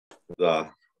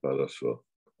Да, хорошо.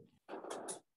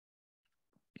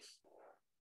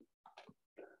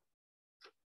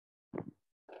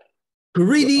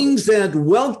 Greetings and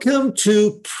welcome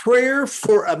to Prayer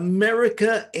for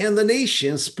America and the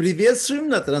Nations. Приветствуем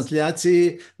на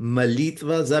трансляции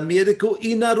 «Молитва за Америку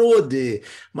и народы».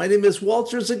 My name is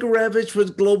Walter Zygarewicz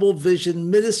with Global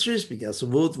Vision Ministries. Меня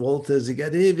зовут Walter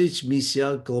Zygarewicz,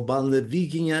 миссия глобального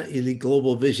видения или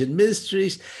Global Vision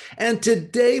Ministries. And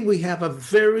today we have a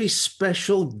very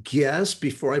special guest.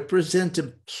 Before I present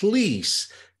him, please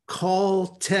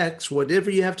call, text,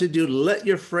 whatever you have to do, let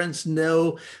your friends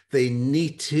know they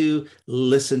need to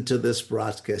listen to this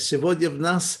broadcast. Сегодня в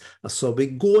нас особый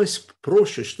гость.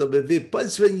 Прошу, чтобы вы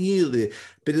позвонили,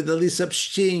 передали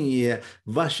сообщение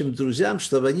вашим друзьям,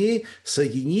 чтобы они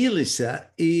соединились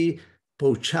и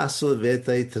поучаствовали в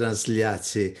этой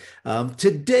трансляции.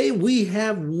 Today we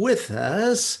have with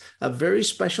us a very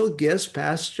special guest,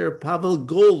 Pastor Pavel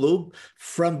Golub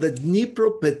from the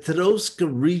Dnipropetrovsk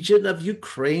region of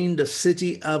Ukraine, the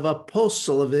city of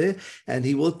Apostolove, and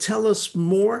he will tell us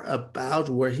more about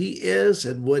where he is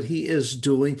and what he is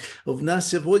doing. У нас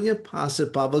сегодня пастор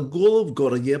Павел Голуб в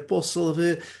городе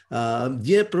Апостолове,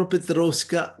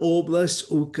 Днепропетровская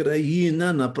область,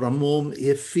 Украина, на прямом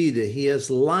эфире. He is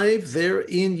live there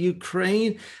in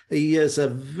Ukraine. He is a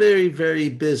very, very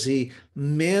busy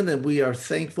man, and we are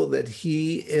thankful that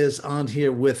he is on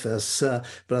here with us.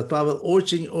 Брат Павел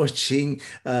очень-очень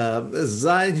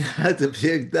занят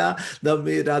всегда, но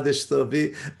мы рады, что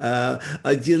вы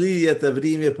отделили это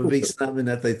время побыть с нами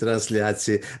на этой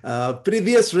трансляции.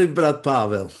 Приветствуем, брат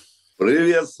Павел.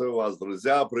 Приветствую вас,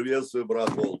 друзья. Приветствую, брат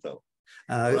Волтер.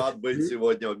 Рад быть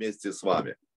сегодня вместе с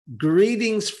вами.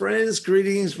 Greetings, friends.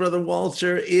 Greetings, Brother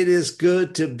Walter. It is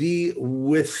good to be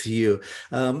with you.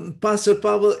 Пастор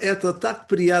Павел, это так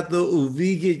приятно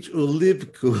увидеть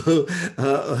улыбку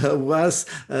вас,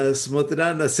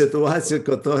 смотря на ситуацию,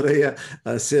 которая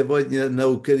сегодня на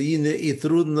Украине, и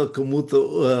трудно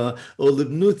кому-то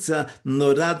улыбнуться,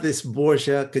 но радость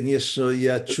Божья, конечно,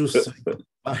 я чувствую в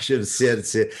вашем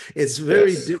сердце. It's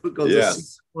very difficult to see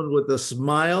someone with a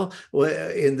smile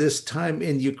in this time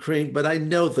in Ukraine, but I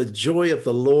know the joy of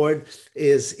the Lord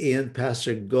is in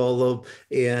Pastor Golub,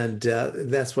 and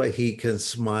that's why he can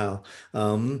smile.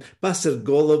 Pastor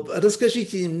Golub,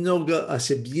 расскажите немного о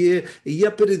себе.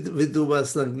 Я переведу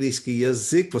вас на английский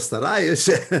язык, постараюсь.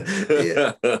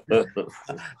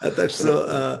 Так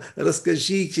что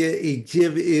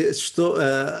расскажите, что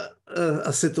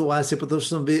о ситуации, потому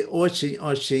что вы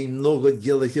очень-очень много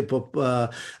делаете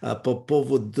по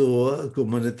поводу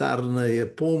гуманитарной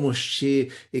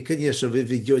помощи, и, конечно, вы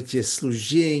ведете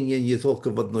служение не только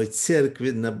в одной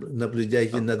церкви,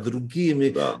 наблюдаете над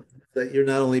другими. That you're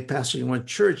not only pastoring one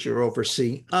church, you're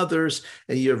overseeing others,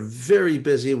 and you're very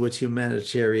busy with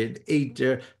humanitarian aid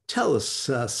there. Tell us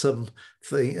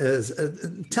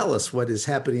tell us what is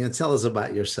happening, and tell us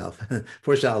about yourself.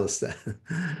 Пожалуйста.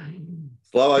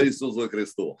 Слава Иисусу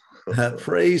Христу.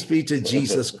 Praise be to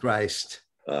Jesus Christ.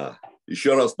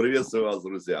 Еще раз приветствую вас,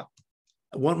 друзья.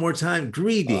 One more time,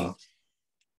 greeting.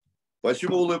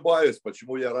 Почему улыбаюсь?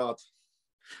 Почему я рад?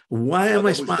 Why am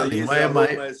I smiling? Why am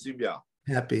I семья.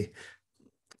 happy?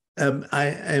 I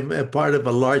am a part of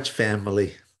a large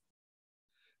family.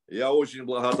 Я очень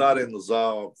благодарен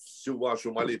за всю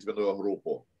вашу молитвенную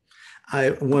группу.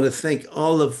 I want to thank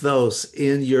all of those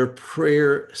in your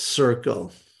prayer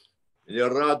circle. Меня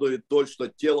радует то, что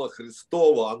тело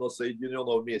Христово, оно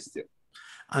соединено вместе.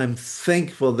 I'm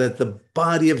thankful that the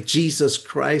body of Jesus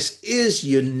Christ is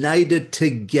united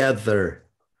together.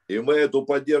 И мы эту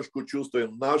поддержку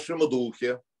чувствуем в нашем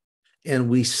духе. And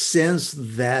we sense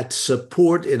that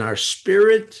support in our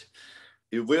spirit.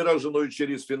 И выраженную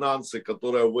через финансы,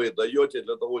 которые вы даете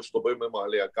для того, чтобы мы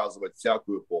могли оказывать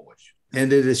всякую помощь.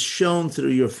 And it is shown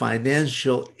through your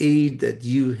financial aid that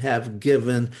you have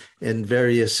given in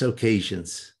various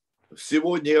occasions.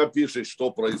 Всего не опишешь,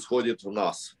 что происходит в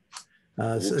нас,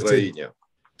 в Украине.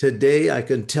 Today I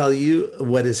can tell you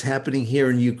what is happening here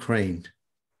in Ukraine.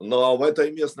 Но в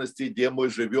этой местности, где мы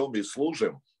живем и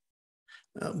служим,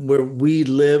 where we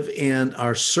live and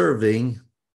are serving,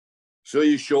 все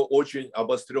еще очень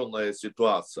обостренная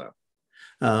ситуация.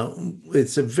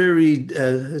 It's a very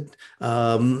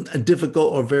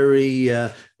difficult or very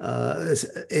a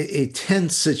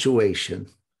tense situation.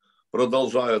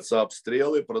 Продолжаются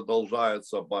обстрелы,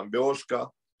 продолжается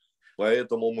бомбежка,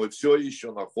 поэтому мы все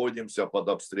еще находимся под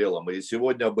обстрелом. И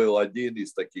сегодня был один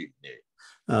из таких дней.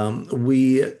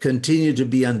 We continue to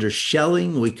be under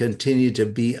shelling, we continue to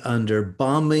be under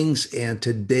bombings, and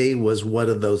today was one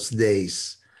of those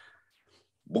days.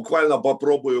 Буквально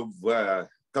попробую в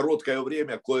короткое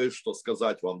время кое-что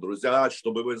сказать вам, друзья,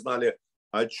 чтобы вы знали,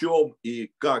 о чем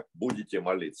и как будете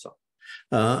молиться.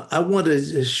 I want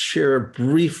to share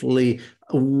briefly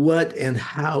what and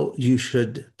how you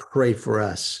should pray for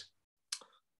us.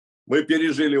 Мы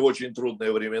пережили очень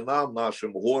трудные времена в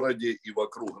нашем городе и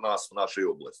вокруг нас, в нашей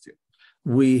области.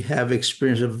 We have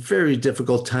experienced a very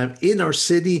difficult time in our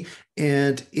city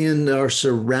and in our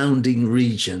surrounding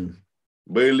region.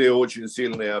 Были очень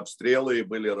сильные обстрелы и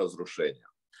были разрушения.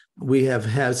 We have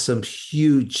had some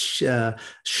huge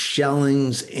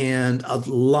shellings and a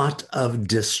lot of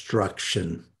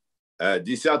destruction.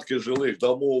 Десятки жилых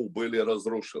домов были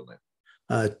разрушены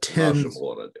в нашем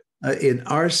городе. In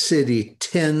our city,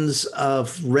 tens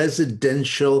of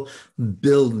residential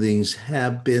buildings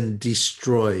have been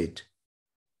destroyed.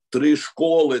 3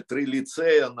 школы, 3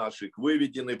 лицея наших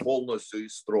выведены полностью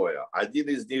из строя. Один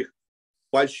из них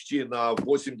почти на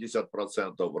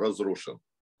 80% разрушен.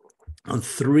 On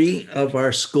 3 of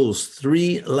our schools,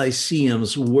 3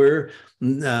 lyceums were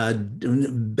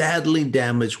badly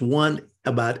damaged, one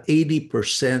about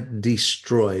 80%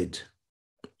 destroyed.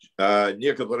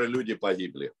 Некоторые люди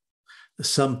погибли.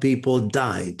 Some people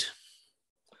died.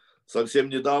 Совсем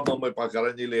недавно мы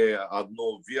похоронили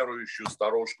одну верующую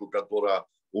старушку, которая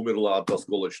умерла от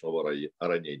осколочного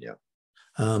ранения.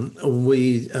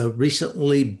 We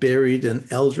recently buried an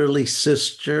elderly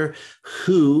sister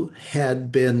who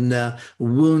had been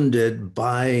wounded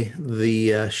by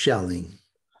the shelling.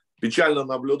 Печально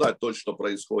наблюдать то, что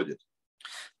происходит.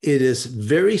 It is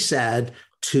very sad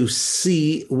to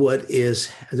see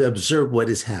to observe what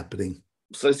is happening.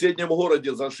 В соседнем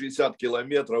городе за 60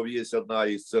 километров есть одна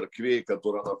из церквей,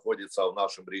 которая находится в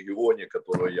нашем регионе,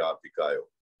 которую я опекаю,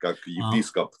 как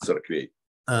епископ церквей.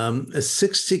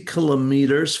 60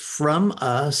 kilometers from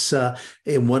us,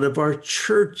 in one of our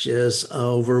churches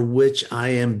over which I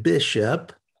am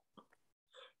bishop.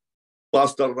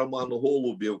 Пастор Роман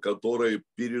Голубев, который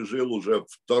пережил уже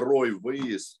второй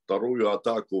выезд, вторую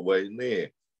атаку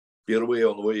войны. Впервые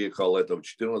он выехал это в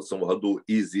 2014 году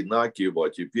из Инакиева,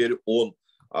 теперь он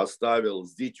оставил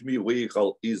с детьми,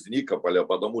 выехал из Никополя,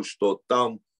 потому что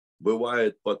там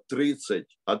бывает от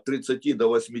 30 до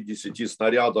 80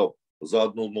 снарядов за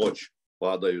одну ночь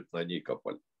падают на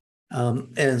Никополь.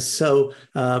 And so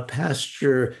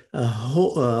Pastor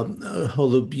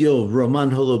Holubio,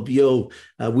 Roman Holubio,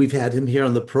 we've had him here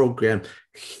on the program.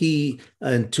 He,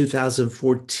 in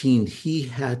 2014, he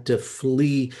had to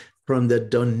flee from the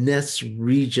Donetsk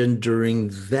region during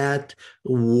that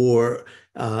war.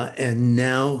 And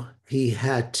now he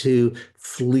had to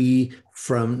flee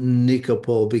from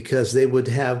Nikopol because they would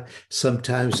have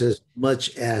sometimes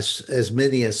as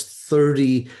many as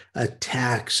 30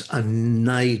 attacks a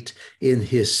night in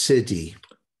his city.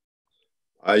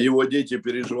 А его дети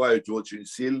переживают очень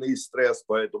сильный стресс,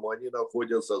 поэтому они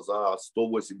находятся за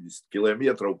 180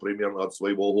 километров примерно от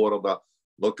своего города.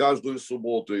 Но каждую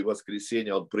субботу и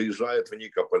воскресенье он приезжает в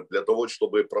Никополь для того,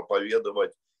 чтобы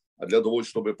проповедовать, для того,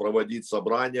 чтобы проводить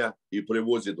собрания и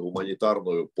привозит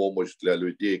гуманитарную помощь для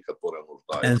людей, которые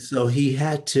нуждаются. And so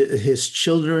his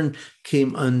children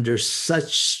came under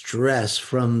such stress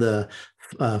from the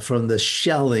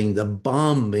shelling, the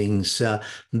bombings,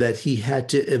 that he had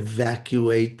to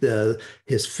evacuate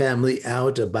his family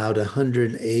out about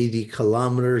 180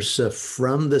 kilometers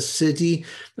from the city.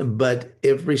 But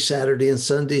every Saturday and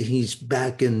Sunday, he's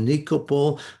back in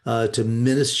Nikopol to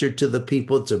minister to the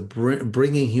people, to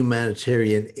bringing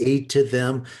humanitarian aid to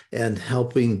them and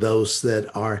helping those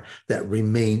that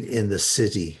remain in the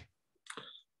city.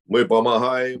 Мы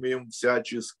помогаем им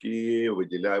всячески,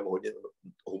 выделяем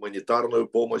гуманитарную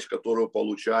помощь, которую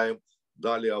получаем,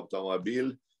 дали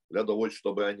автомобиль для того,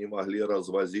 чтобы они могли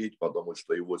развозить, потому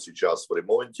что его сейчас в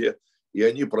ремонте, и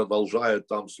они продолжают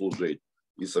там служить.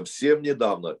 И совсем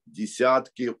недавно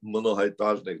десятки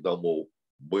многоэтажных домов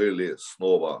были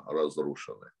снова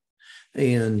разрушены.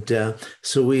 And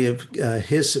so we have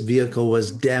his vehicle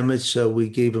was damaged, so we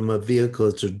gave him a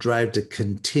vehicle to drive to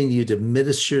continue to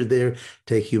minister there,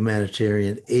 take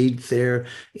humanitarian aid there.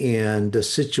 And the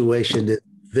situation is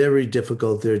very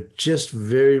difficult there. Just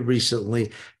very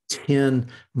recently, 10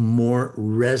 more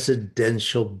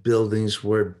residential buildings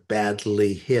were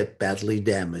badly hit, badly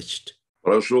damaged.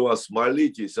 Прошу вас,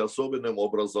 молитесь особенным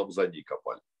образом за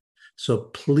Никополь.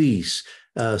 So please,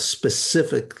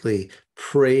 specifically,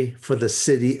 pray for the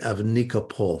city of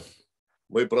Nikopol.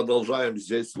 Мы продолжаем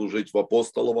здесь служить в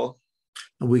Апостолово.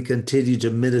 We continue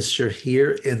to minister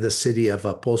here in the city of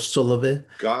Apostolove.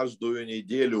 Каждую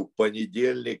неделю, в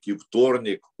понедельник и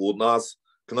вторник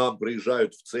к нам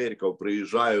приезжают в церковь,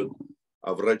 приезжают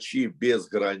врачи без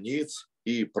границ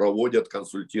и проводят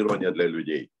консультирование для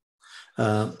людей.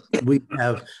 We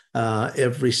have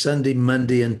every Sunday,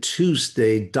 Monday, and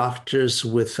Tuesday, Doctors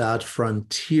Without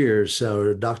Frontiers,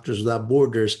 or Doctors Without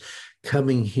Borders,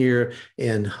 coming here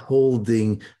and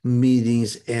holding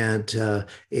meetings and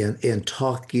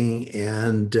talking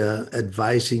and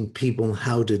advising people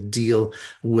how to deal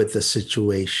with the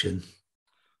situation.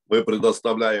 Мы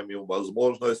предоставляем им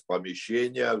возможность,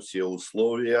 помещения, все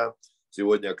условия.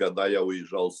 Сегодня, когда я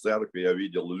уезжал с церкви, я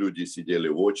видел, люди сидели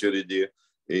в очереди,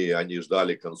 и они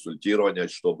ждали консультирования,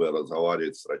 чтобы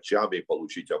разговаривать с врачами и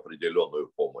получить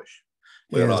определенную помощь.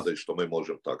 Мы рады, что мы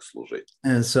можем так служить.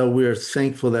 And so we're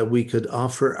thankful that we could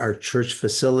offer our church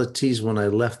facilities. When I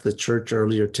left the church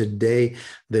earlier today,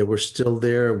 they were still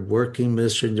there working,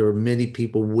 ministering. There were many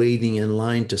people waiting in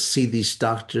line to see these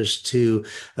doctors, to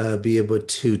be able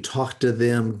to talk to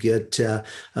them, get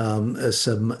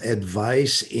some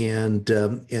advice and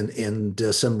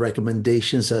some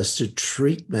recommendations as to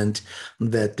treatment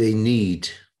that they need.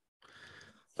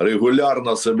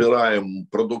 Регулярно собираем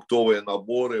продуктовые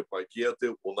наборы,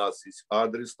 пакеты. У нас есть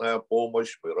адресная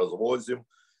помощь, мы развозим.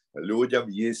 Людям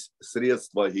есть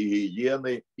средства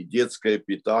гигиены и детское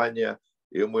питание.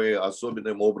 И мы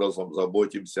особенным образом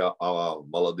заботимся о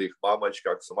молодых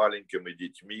мамочках с маленькими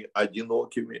детьми,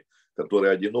 одинокими,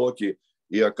 которые одиноки,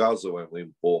 и оказываем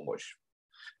им помощь.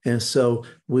 And so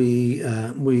we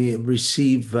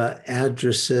receive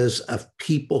addresses of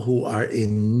people who are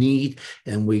in need,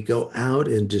 and we go out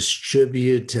and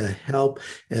distribute to help,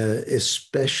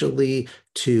 especially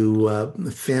to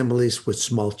families with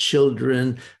small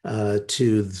children,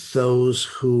 to those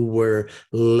who were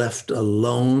left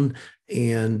alone.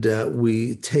 And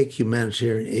we take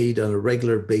humanitarian aid on a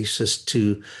regular basis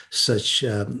to such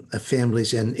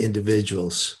families and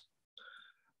individuals.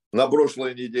 На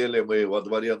прошлой неделе мы во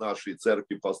дворе нашей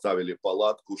церкви поставили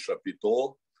палатку,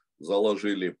 шапито,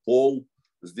 заложили пол,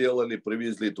 сделали,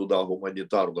 привезли туда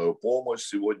гуманитарную помощь.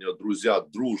 Сегодня друзья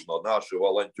дружно, наши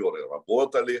волонтеры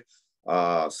работали,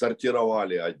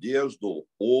 сортировали одежду,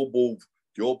 обувь,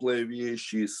 теплые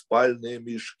вещи, спальные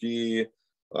мешки,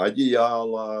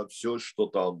 одеяло, все, что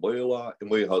там было. И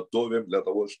мы готовим для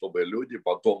того, чтобы люди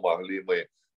потом могли, мы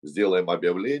сделаем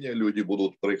объявление, люди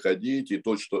будут приходить, и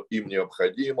то, что им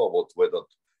необходимо вот в этот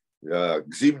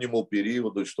к зимнему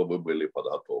периоду, чтобы были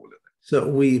подготовлены. So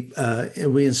we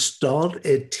installed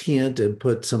a tent and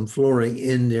put some flooring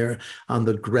in there on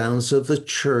the grounds of the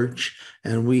church,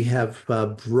 and we have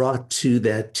brought to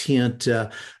that tent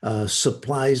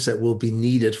supplies that will be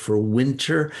needed for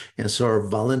winter. And so our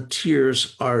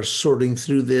volunteers are sorting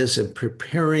through this and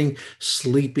preparing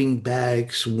sleeping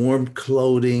bags, warm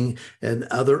clothing, and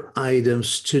other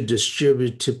items to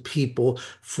distribute to people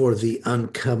for the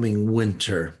oncoming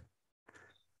winter.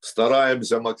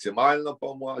 Стараемся максимально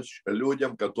помочь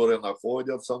людям, которые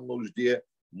находятся в нужде,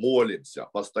 молимся,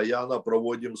 постоянно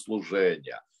проводим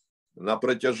служения. На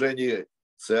протяжении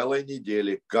целой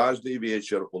недели, каждый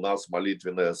вечер у нас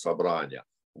молитвенное собрание.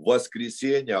 В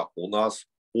воскресенье у нас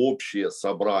общее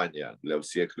собрание для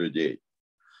всех людей.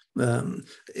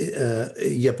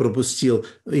 Я пропустил,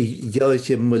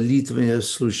 делайте молитвенное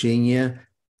служение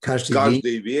каждый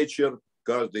день.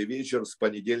 Каждый вечер с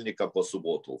понедельника по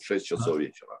субботу в 6 часов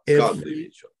вечера. Каждый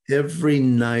вечер. Every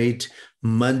night,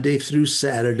 Monday through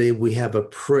Saturday, we have a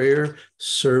prayer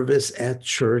service at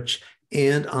church,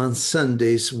 and on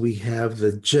Sundays we have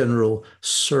the general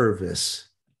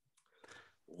service.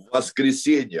 В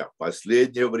воскресенье,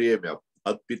 последнее время,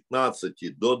 от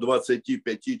 15 до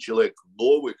 25 человек,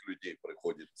 новых людей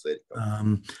приходит в церковь.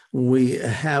 We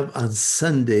have on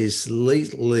Sundays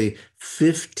lately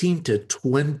 15 to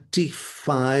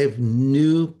 25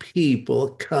 new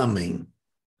people coming.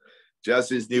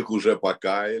 Часть из них уже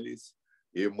покаялись,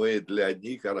 и мы для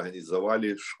них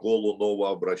организовали школу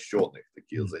новообращенных,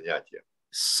 такие занятия.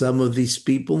 Some of these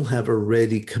people have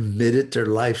already committed their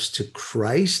lives to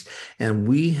Christ, and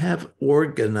we have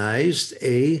organized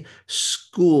a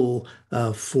school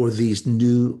for these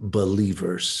new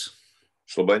believers.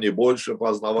 Чтобы они больше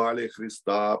познавали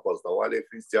Христа, познавали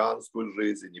христианскую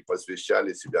жизнь и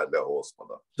посвящали себя для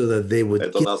Господа. So that they would.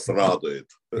 Это нас радует.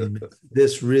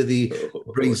 This really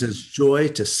brings us joy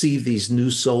to see these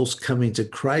new souls coming to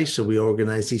Christ. So we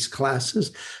organize these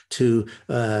classes to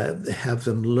have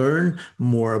them learn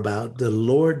more about the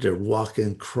Lord, their walk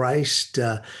in Christ,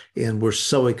 and we're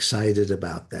so excited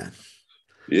about that.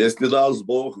 Если даст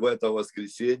Бог, в это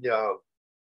воскресенье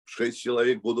 6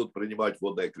 человек будут принимать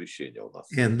водное крещение у нас.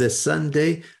 And this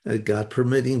Sunday, God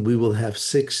permitting, we will have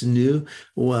 6 new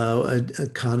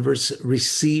converts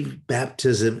receive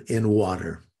baptism in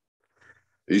water.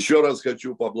 Еще раз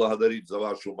хочу поблагодарить за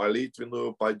вашу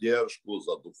молитвенную поддержку,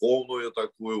 за духовную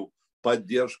такую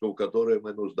поддержку, в которой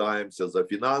мы нуждаемся, за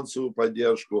финансовую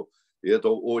поддержку. И это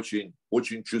очень,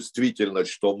 очень чувствительно,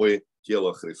 что мы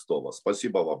тело Христова.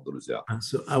 Спасибо вам, друзья.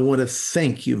 So I want to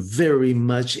thank you very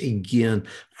much again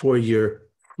for your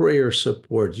prayer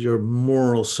support, your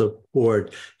moral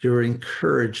support, your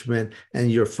encouragement,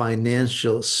 and your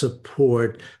financial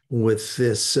support with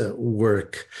this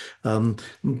work.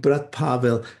 Брат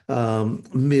Павел,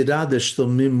 мы рады, что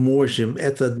мы можем,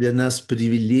 это для нас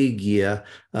привилегия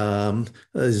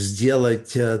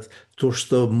сделать то,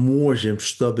 что можем,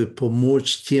 чтобы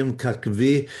помочь тем, как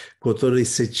вы, которые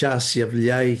сейчас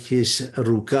являетесь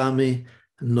руками,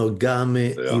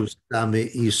 ногами и устами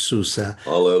Иисуса.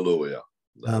 Аллилуйя.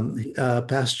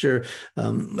 Pastor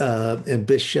and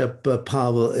Bishop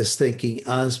Pavel is thanking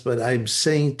us, but I'm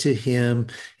saying to him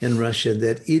in Russia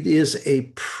that it is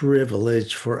a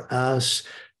privilege for us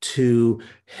to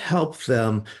help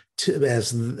them to,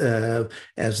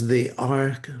 as they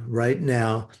are right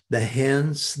now, the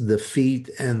hands, the feet,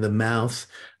 and the mouth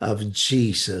of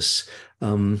Jesus.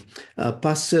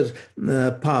 Пастор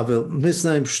Павел, мы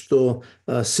знаем, что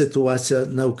ситуация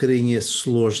на Украине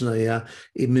сложная,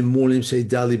 и мы молимся и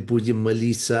далее будем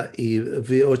молиться, и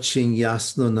вы очень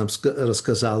ясно нам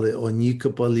рассказали о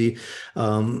Никополе.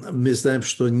 Мы знаем,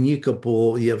 что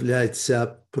Никополь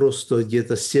является просто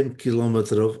где-то 7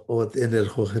 километров от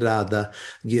Энергограда,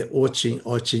 где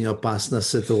очень-очень опасная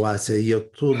ситуация. И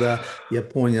оттуда я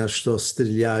понял, что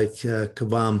стреляют к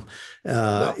вам.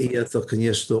 И это,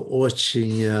 конечно,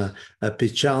 очень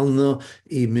печально,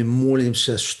 и мы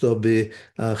молимся, чтобы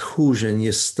хуже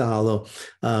не стало.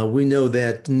 We know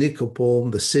that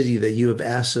Nikopol, the city that you have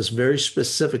asked us very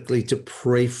specifically to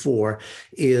pray for,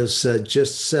 is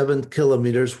just 7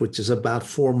 kilometers, which is about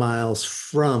 4 miles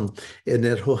from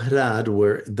Enerhohrad,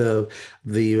 where the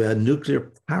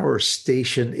nuclear power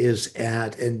station is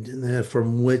at, and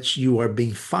from which you are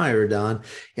being fired on.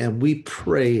 And we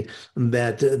pray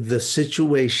that the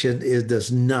situation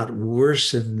does not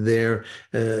worsen there,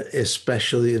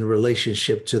 especially in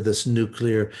relationship to this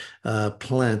nuclear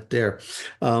plant there.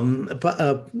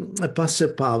 Пастор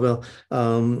Павел,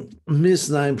 мы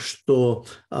знаем, что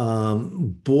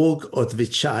Бог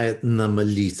отвечает на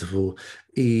молитву.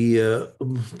 И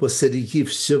посреди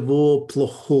всего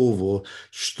плохого,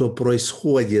 что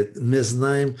происходит, мы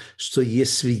знаем, что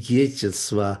есть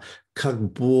свидетельства, как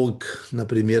Бог,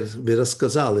 например, вы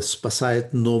рассказали,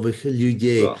 спасает новых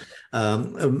людей.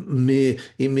 Мы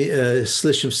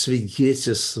слышим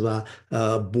свидетельства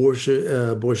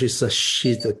Божьей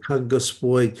защиты, как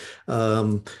Господь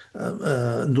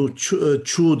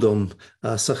чудом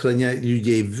сохраняет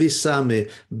людей. Вы сами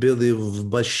были в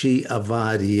большой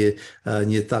аварии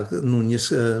не так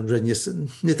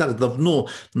давно,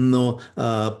 но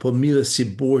по милости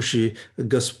Божьей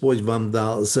Господь вам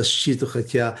дал защиту,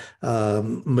 хотя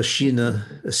машина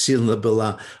сильно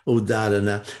была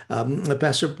ударена.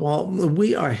 Pastor Paul,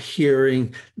 we are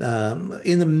hearing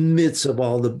in the midst of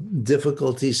all the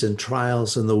difficulties and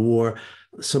trials and the war,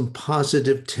 some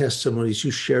positive testimonies.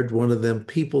 You shared one of them,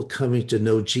 people coming to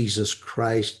know Jesus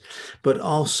Christ, but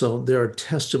also there are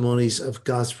testimonies of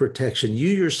God's protection. You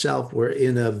yourself were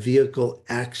in a vehicle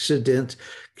accident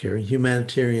carrying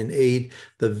humanitarian aid.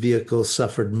 The vehicle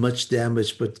suffered much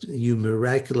damage, but you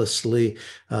miraculously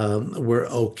were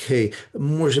okay.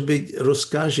 Может быть,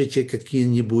 расскажите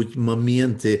какие-нибудь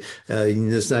моменты,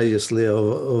 не знаю, если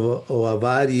о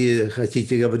аварии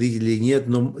хотите говорить или нет,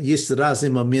 но есть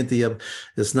разные моменты, я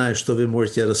знаю, что вы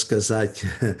можете рассказать.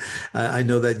 I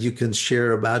know that you can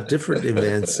share about different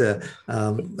events.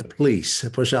 Please,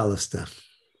 пожалуйста.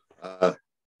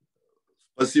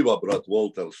 Спасибо, брат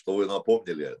Уолтер, что вы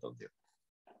напомнили это мне.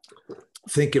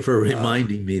 Thank you for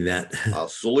reminding me that.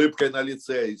 С улыбкой на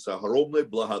лице и с огромной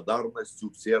благодарностью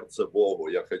в сердце Богу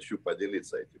я хочу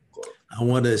поделиться этим коротко. I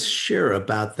want to share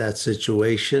about that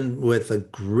situation with a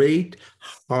great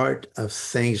heart of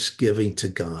thanksgiving to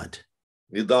God.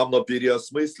 Недавно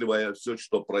переосмысливая все,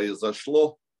 что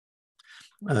произошло,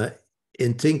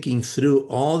 in thinking through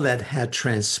all that had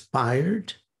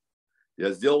transpired,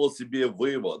 я сделал себе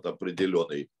вывод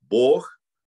определенный: Бог,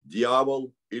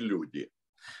 дьявол и люди.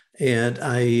 And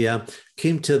I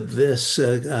came to this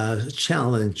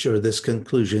challenge or this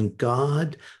conclusion: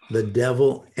 God, the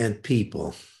devil, and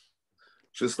people.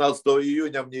 16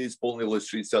 июня мне исполнилось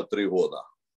 63 года.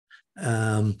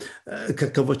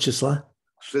 Какого числа?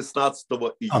 16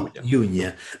 июня.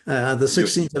 Июня. The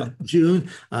 16th of June,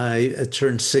 I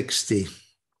turned 60.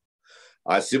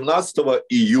 А 17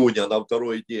 июня на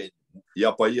второй день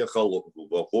я поехал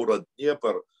в город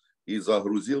Днепр и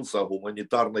загрузился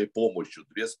гуманитарной помощью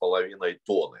 2,5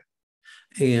 тонны.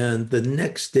 And the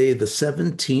next day, the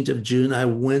 17th of June, I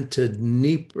went to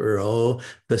Dnipro,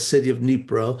 the city of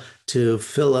Dnipro, to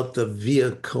fill up the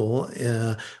vehicle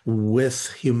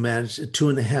with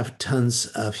 2.5 tons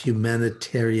of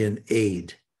humanitarian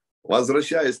aid.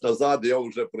 Возвращаясь назад, я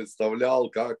уже представлял,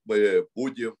 как мы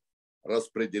будем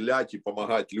распределять и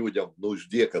помогать людям в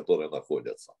нужде, которые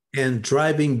находятся. And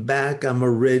driving back, I'm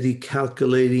already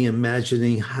calculating,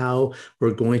 imagining how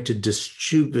we're going to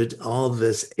distribute all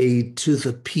this aid to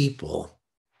the people.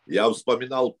 Я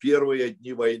вспоминал первые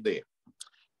дни войны.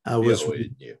 I was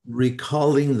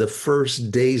recalling the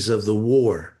first days of the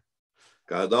war.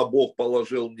 Когда Бог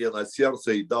положил мне на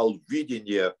сердце и дал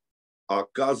видение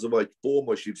оказывать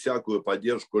помощь и всякую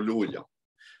поддержку людям.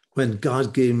 When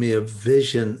God gave me a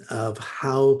vision of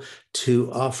how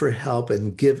to offer help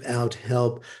and give out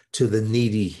help to the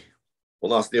needy. У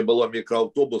нас не было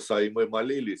микроавтобуса, и мы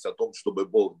молились о том, чтобы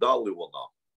Бог дал его нам.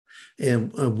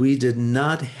 And we did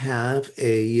not have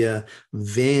a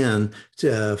van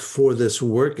for this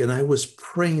work, and I was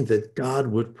praying that God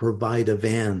would provide a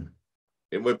van.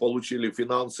 И мы получили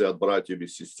финансы от братьев и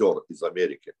сестер из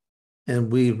Америки.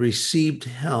 And we received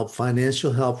help,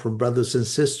 financial help from brothers and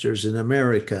sisters in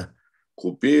America.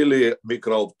 Купили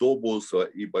микроавтобус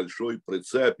и большой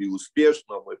прицеп, и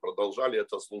успешно мы продолжали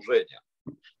это служение.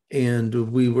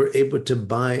 And we were able to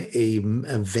buy a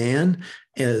van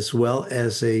as well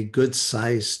as a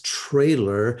good-sized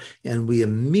trailer, and we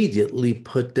immediately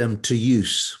put them to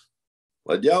use.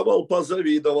 А дьявол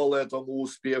позавидовал этому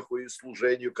успеху и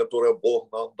служению, которое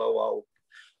Бог нам давал.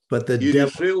 But the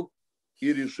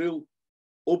решил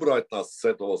убрать нас с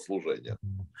этого служения.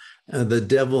 The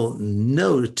devil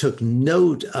took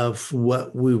note of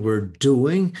what we were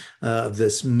doing,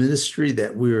 this ministry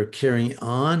that we were carrying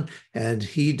on, and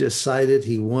he decided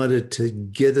he wanted to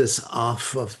get us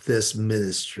off of this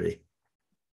ministry.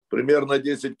 Примерно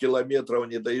 10 километров,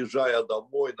 не доезжая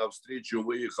домой, навстречу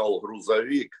выехал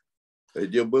грузовик,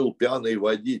 где был пьяный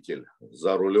водитель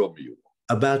за рулем его.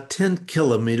 About 10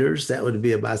 kilometers, that would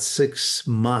be about 6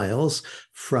 miles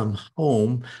from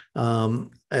home.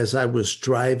 As I was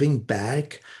driving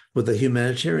back with the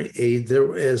humanitarian aid, there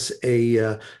was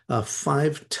a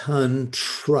 5-ton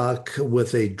truck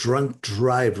with a drunk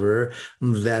driver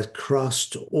that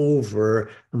crossed over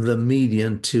the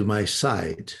median to my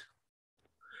side.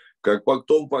 Как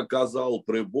потом показал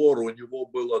прибор, у него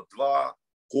было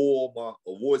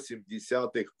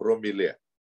 2,8 промилле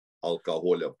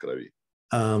алкоголя в крови.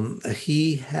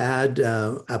 He had,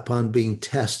 upon being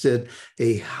tested,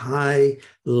 a high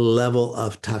level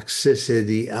of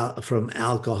toxicity from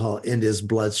alcohol in his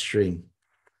bloodstream.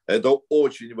 Это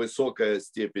очень высокая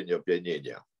степень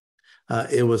опьянения.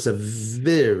 It was a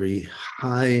very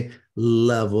high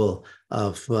level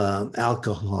of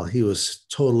alcohol. He was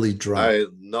totally drunk.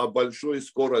 На большой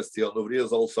скорости он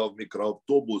врезался в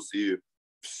микроавтобус и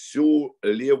всю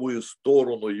левую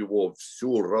сторону его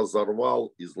всю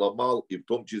разорвал, изломал, и в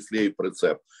том числе и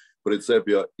прицеп. Прицеп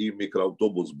и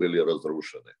микроавтобус были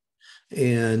разрушены.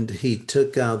 And he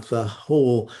took out the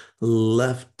whole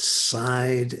left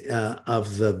side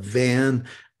of the van,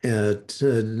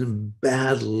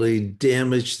 badly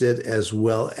damaged it, as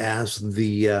well as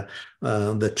the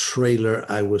trailer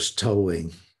I was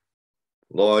towing.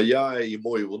 Но я и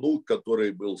мой внук,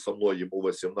 который был со мной, ему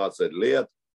 18 лет,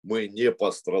 мы не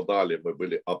пострадали, мы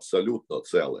были абсолютно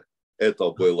целы. Это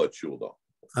было чудо.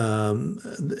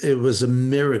 It was a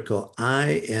miracle.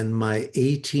 I and my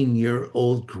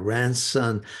 18-year-old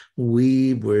grandson,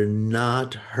 we were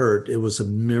not hurt. It was a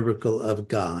miracle of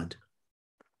God.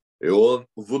 И он,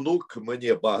 внук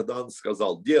мне, Богдан,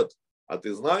 сказал: дед, а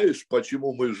ты знаешь,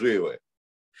 почему мы живы?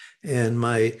 And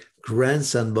my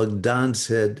grandson Bogdan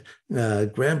said,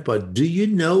 Grandpa, do you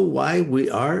know why we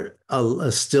are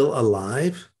still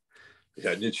alive?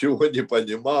 Я ничего не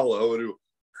понимал, говорю,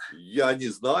 я не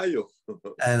знаю.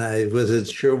 And I wasn't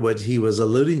sure what he was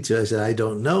alluding to. I said, I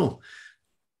don't know.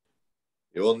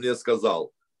 И он мне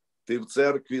сказал: ты в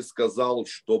церкви сказал,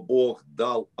 что Бог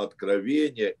дал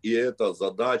откровение, и это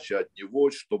задача от Него,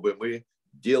 чтобы мы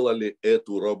делали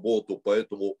эту работу,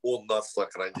 поэтому Он нас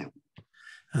сохранил.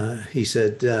 He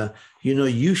said,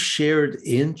 you shared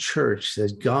in church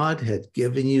that God had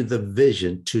given you the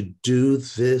vision to do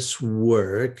this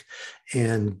work,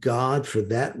 and God, for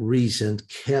that reason,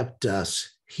 kept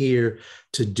us here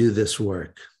to do this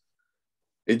work.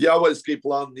 И дьявольский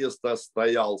план не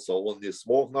состоялся, он не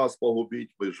смог нас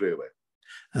погубить, мы живы.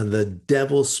 And the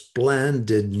devil's plan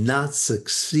did not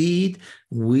succeed.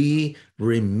 We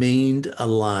remained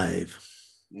alive.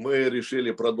 Мы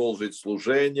решили продолжить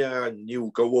служение, ни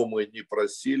у кого мы не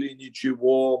просили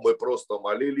ничего, мы просто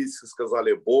молились и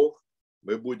сказали: Бог,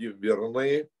 мы будем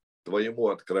верны, Твоему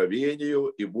откровению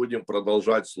и будем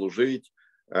продолжать служить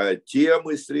тем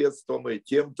и средством, и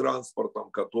тем транспортом,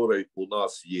 который у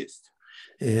нас есть.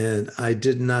 And I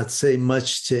did not say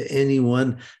much to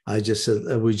anyone. I just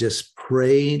said, we just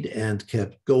prayed and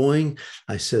kept going.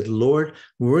 I said, Lord,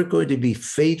 we're going to be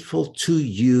faithful to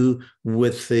you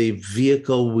with the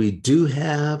vehicle we do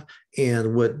have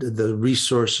and what the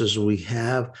resources we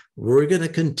have. We're going to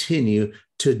continue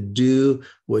to do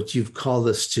what you've called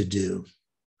us to do.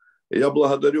 Я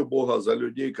благодарю Бога за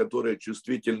людей, которые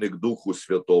чувствительны к Духу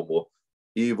Святому.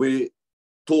 И вы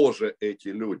тоже эти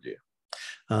люди.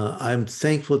 I'm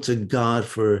thankful to God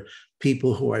for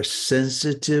people who are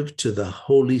sensitive to the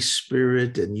Holy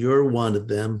Spirit, and you're one of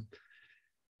them.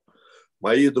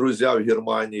 Мои друзья в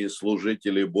Германии,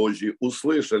 служители Божьи,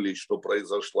 услышали, что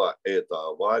произошла эта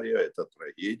авария, эта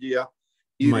трагедия,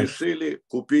 и решили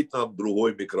купить нам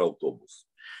другой микроавтобус.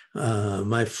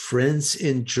 My friends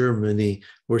in Germany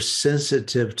were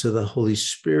sensitive to the Holy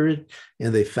Spirit,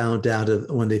 and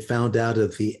when they found out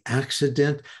of the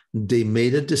accident, they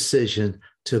made a decision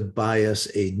to buy us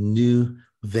a new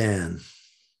van.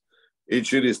 И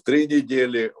через 3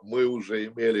 недели мы уже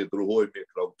имели другой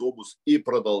микроавтобус и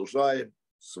продолжаем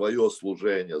свое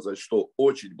служение, за что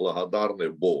очень благодарны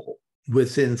Богу.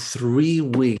 Within 3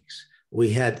 weeks, we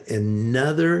had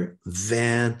another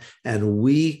van, and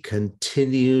we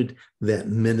continued that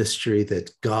ministry that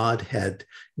God had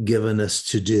given us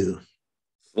to do.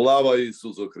 Слава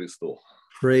Иисусу Христу!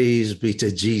 Praise be to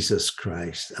Jesus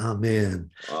Christ. Amen.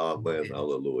 Amen.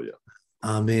 Hallelujah.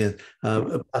 Amen.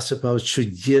 Pastor Pavel,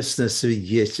 чудесное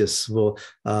свидетельство.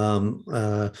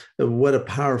 What a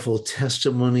powerful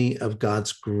testimony of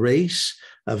God's grace,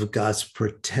 of God's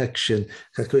protection.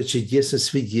 Какое чудесное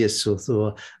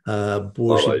свидетельство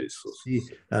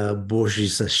Божьей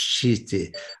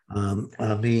защиты.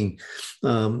 Аминь.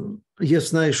 Я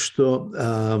знаю,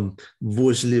 что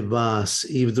возле вас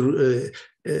и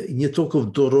не только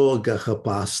в дорогах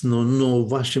опасно, но в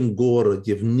вашем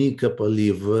городе, в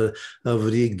Никополе, в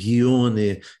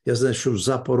регионе. Я знаю, что в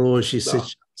Запорожье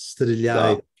сейчас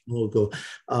стреляют много.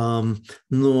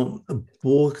 Но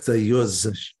Бог дает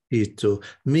защиту.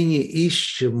 Мы не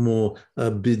ищем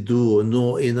беду,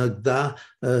 но иногда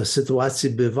ситуации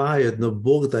бывают, но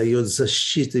Бог дает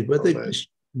защиту.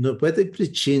 По этой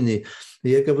причине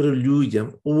я говорю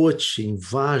людям, очень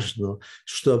важно,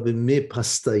 чтобы мы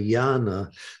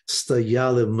постоянно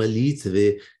стояли в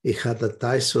молитве и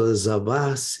ходатайствовали за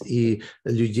вас и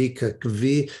людей, как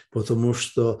вы, потому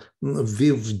что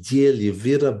вы в деле,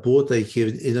 вы работаете.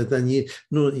 Иногда я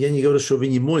не говорю, что вы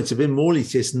не молитесь, вы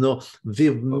молитесь, но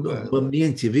вы в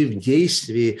моменте, вы в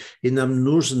действии, и нам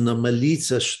нужно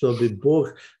молиться, чтобы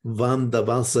Бог вам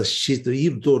давал защиту и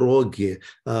в дороге.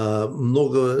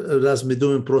 Много раз мы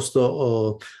думаем просто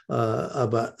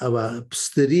об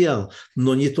обстрел,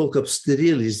 но не только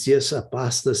обстрелы, здесь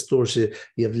опасность тоже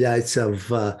является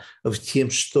в тем,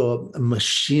 что в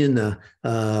машине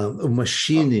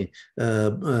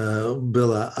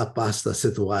была опасная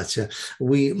ситуация.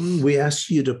 We ask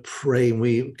you to pray, and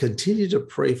we continue to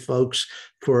pray, folks,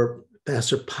 for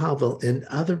Pastor Pavel and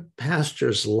other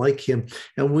pastors like him.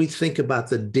 And we think about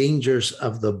the dangers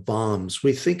of the bombs.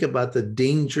 We think about the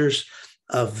dangers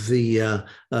of the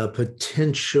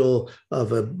potential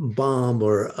of a bomb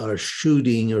or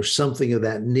shooting or something of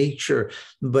that nature.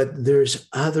 But there's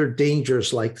other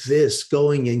dangers like this,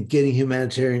 going and getting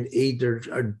humanitarian aid. There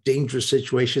are dangerous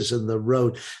situations in the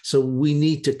road. So we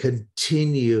need to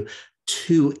continue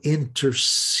to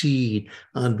intercede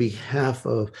on behalf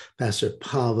of Pastor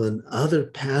Pavel and other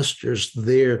pastors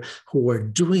there who are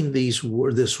doing this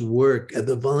work, and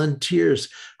the volunteers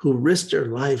who risk their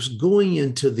lives going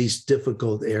into these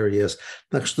difficult areas.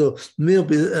 Так что мы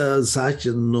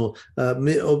обязательно,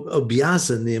 мы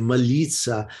обязаны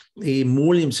молиться и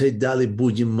молимся, и далее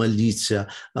будем молиться.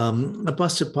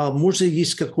 Пастор Павел, может,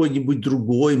 есть какой-нибудь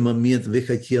другой момент вы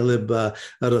хотели бы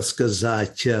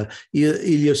рассказать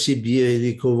или о себе,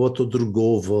 или кого-то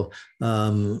другого?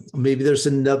 Maybe there's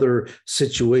another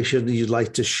situation that you'd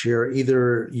like to share,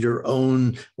 either your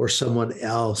own or someone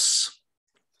else.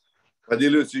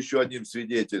 Поделюсь еще одним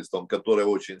свидетельством, которое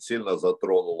очень сильно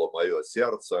затронуло мое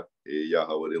сердце, и я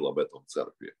говорил об этом в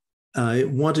церкви. I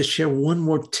want to share one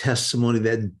more testimony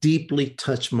that deeply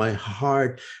touched my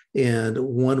heart, and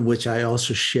one which I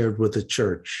also shared with the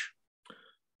church.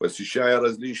 Посещая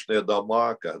различные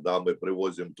дома, когда мы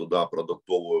привозим туда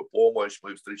продуктовую помощь,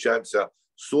 мы встречаемся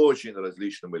с очень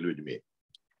различными людьми.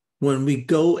 When we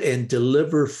go and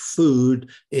deliver food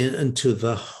into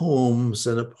the homes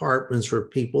and apartments where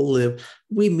people live,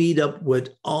 we meet up with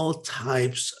all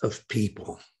types of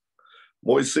people.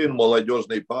 Мой сын,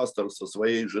 молодежный пастор, со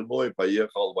своей женой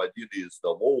поехал в один из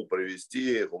домов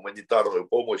привезти гуманитарную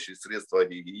помощь и средства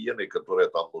гигиены, которые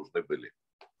там нужны были.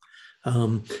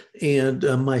 And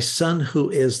my son, who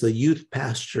is the youth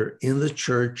pastor in the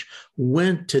church,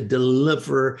 went to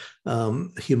deliver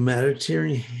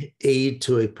humanitarian aid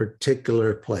to a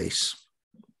particular place.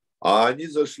 А они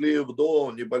зашли в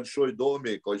дом, небольшой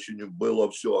домик, очень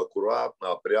было все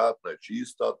аккуратно, опрятно,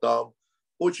 чисто там,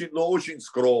 очень, но очень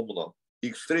скромно.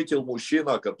 Их встретил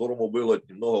мужчина, которому было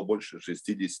немного больше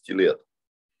 60 лет.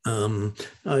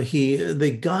 He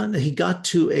got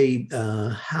to a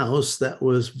house that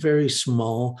was very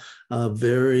small,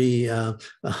 very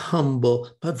humble,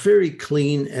 but very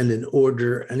clean and in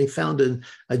order. And he found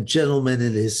a gentleman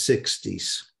in his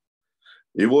 60s.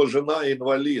 Его жена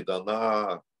инвалид,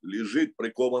 она лежит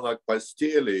прикована к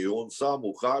постели, и он сам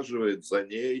ухаживает за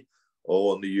ней.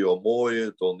 Он ее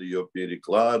моет, он ее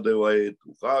перекладывает,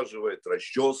 ухаживает,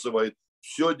 расчесывает.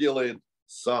 Все делает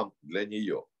сам для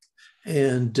нее.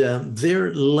 And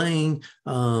there laying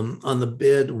on the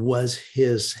bed was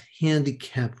his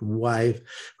handicapped wife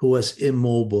who was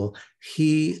immobile.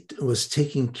 He was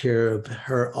taking care of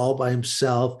her all by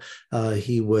himself.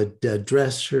 He would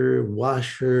dress her,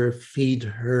 wash her, feed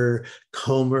her,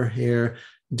 comb her hair,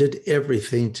 did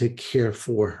everything to care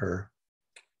for her.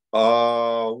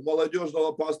 А у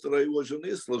молодежного пастора и его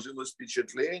жены сложилось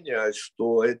впечатление,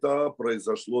 что это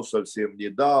произошло совсем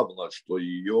недавно, что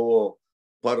ее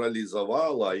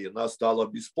парализовало, и она стала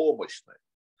беспомощной.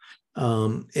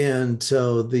 And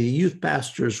so the youth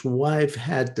pastor's wife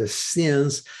had the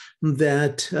sense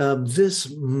that this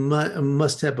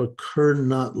must have occurred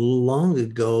not long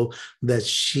ago, that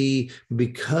she,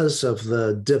 because of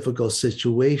the difficult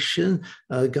situation,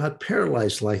 got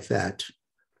paralyzed like that.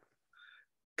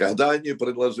 Когда они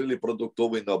предложили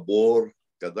продуктовый набор,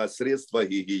 когда средства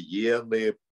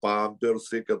гигиены,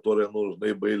 памперсы, которые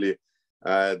нужны были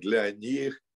для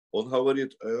них, он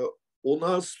говорит, у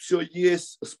нас все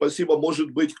есть, спасибо,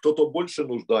 может быть, кто-то больше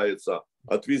нуждается,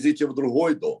 отвезите в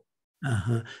другой дом.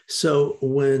 So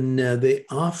when they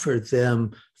offered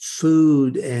them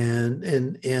food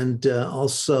and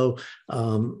also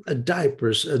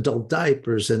diapers, adult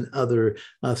diapers, and other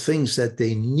things that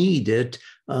they needed,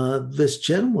 this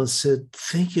gentleman said,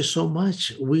 "Thank you so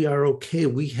much. We are okay.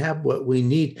 We have what we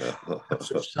need.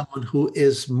 For someone who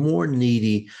is more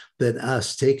needy than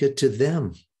us, take it to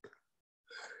them."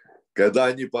 Когда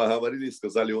они поговорили,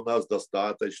 сказали, у нас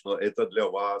достаточно, это для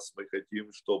вас, мы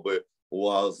хотим, чтобы у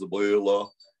вас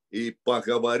было. И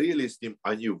поговорили с ним,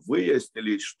 они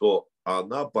выяснили, что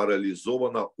она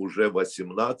парализована уже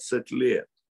 18 лет.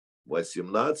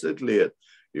 18 лет.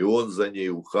 И он за ней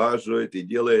ухаживает и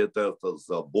делает это с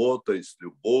заботой, с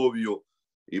любовью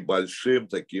и большим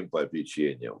таким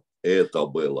попечением. Это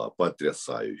было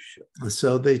потрясающе.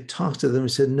 So they talked to them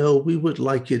and said, "No, we would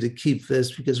like you to keep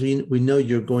this because we know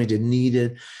you're going to need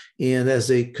it." And as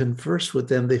they conversed with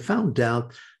them, they found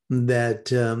out that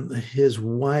his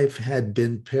wife had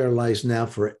been paralyzed now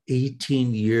for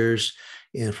 18 years.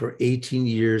 And for 18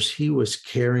 years, he was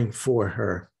caring for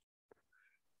her.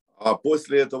 А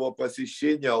после этого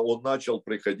посещения он начал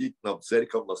приходить к нам в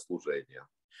церковь на служение.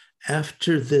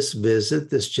 After this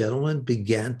visit, this gentleman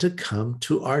began to come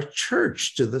to our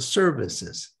church, to the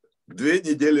services. 2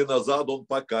 недели назад он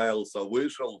покаялся,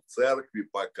 вышел в церкви,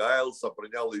 покаялся,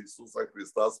 принял Иисуса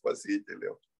Христа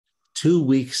Спасителем. 2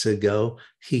 weeks ago,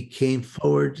 he came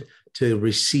forward to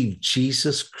receive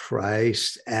Jesus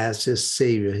Christ as his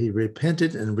Savior. He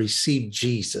repented and received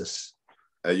Jesus.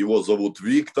 Его зовут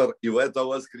Виктор, и в это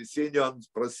воскресенье он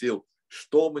спросил,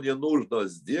 что мне нужно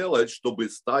сделать, чтобы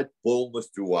стать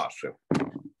полностью вашим.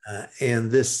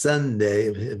 And this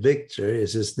Sunday, Victor,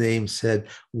 is his name, said,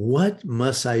 "What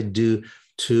must I do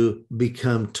to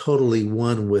become totally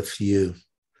one with you?"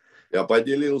 Я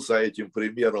поделился этим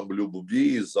примером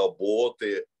любви и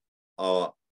заботы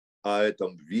о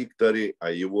этом Викторе,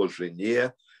 о его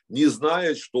жене, не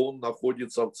зная, что он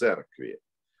находится в церкви.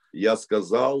 Я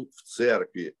сказал в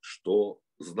церкви, что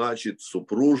значит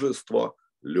супружество,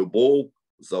 любовь,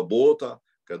 забота,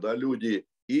 когда люди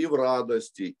и в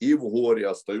радости, и в горе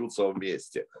остаются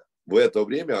вместе. В это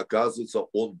время, оказывается,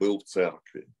 он был в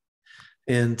церкви.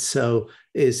 And so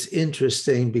it's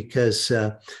interesting because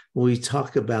we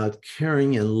talk about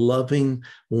caring and loving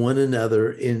one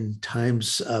another in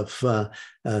times of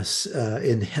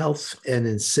in health and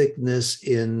in sickness,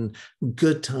 in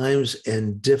good times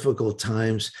and difficult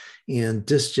times. And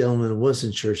this gentleman was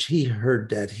in church. He heard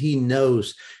that. He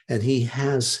knows, and he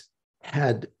has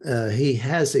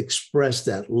expressed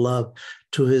that love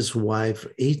to his wife,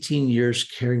 18 years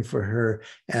caring for her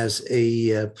as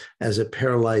a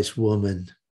paralyzed woman.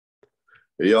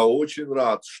 Я очень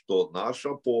рад, что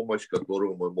наша помощь,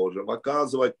 которую мы можем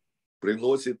оказывать,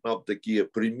 приносит нам такие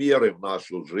примеры в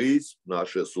нашу жизнь, в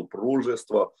наше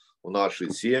супружество, в наши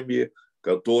семьи,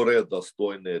 которые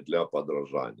достойны для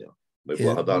подражания. Мы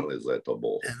благодарны за это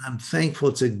Богу. And I'm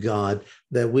thankful to God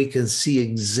that we can see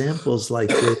examples like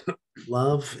this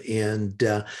love and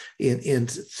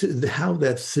how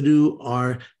that through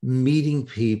our meeting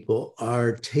people,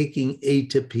 our taking aid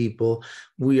to people,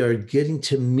 we are getting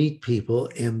to meet people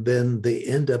and then they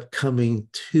end up coming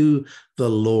to the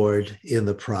Lord in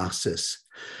the process.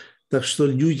 Так что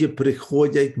люди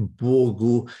приходят к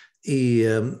Богу, и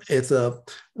это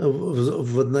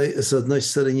с одной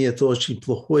стороны это очень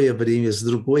плохое время, с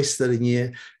другой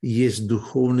стороны есть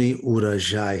духовный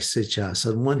урожай сейчас.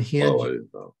 On one hand,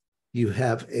 you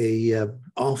have a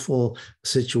awful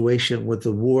situation with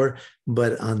the war,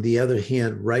 but on the other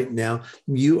hand, right now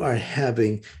you are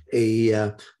having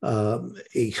a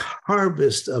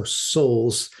harvest of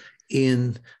souls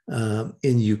in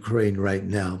Ukraine right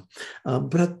now.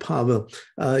 Брат Павел,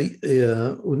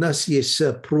 у нас есть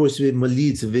просьбы,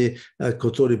 молитвы,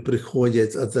 которые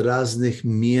приходят от разных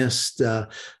мест.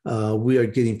 We are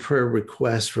getting prayer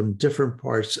requests from different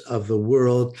parts of the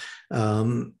world.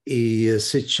 И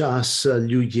сейчас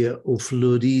люди у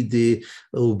Флориды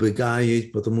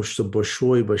убегают, потому что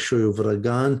большой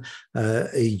ураган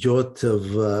идет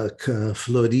к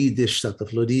Флориде, штата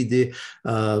Флориды.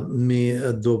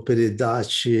 Мы до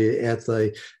передачи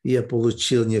этой я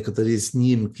получил некоторые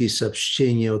снимки,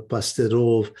 сообщения от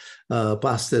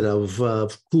пастора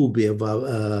в Кубе.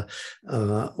 Он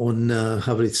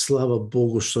говорит, слава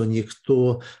Богу, что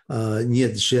никто,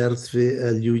 нет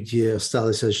жертвы, люди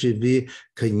остались живы.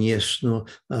 Конечно,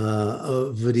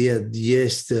 вред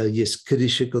есть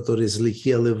крыши, которые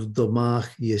взлетели в домах,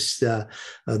 есть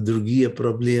другие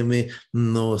проблемы,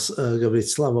 но, говорит,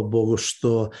 слава Богу,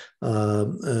 что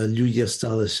люди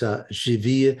остались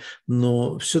живые,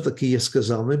 но все-таки я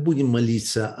сказал, мы будем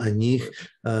молиться о них.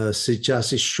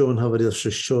 Сейчас еще он говорил, что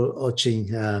еще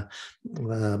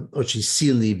очень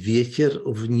сильный ветер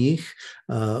в них,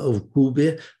 в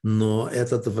Кубе, но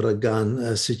этот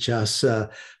ураган сейчас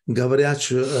говорят,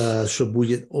 что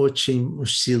будет очень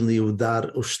сильный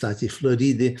удар в штате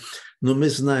Флориды, но мы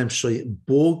знаем, что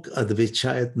Бог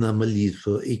отвечает на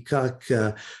молитву, и как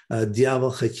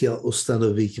дьявол хотел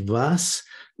установить вас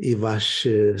и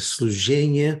ваше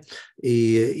служение,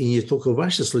 и не только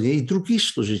ваше служение, и других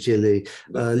служителей.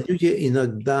 Люди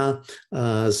иногда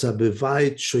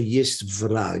забывают, что есть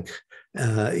враг.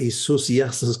 Иисус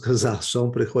ясно сказал, что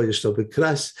Он приходит, чтобы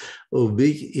красть,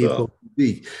 убить и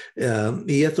погубить.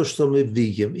 И это, что мы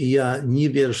видим. И я не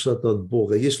верю, что это от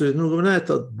Бога. Если говорят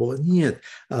от Бога, нет.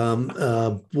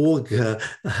 Бог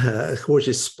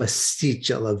хочет спасти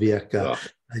человека.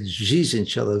 Жизнь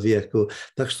человеку.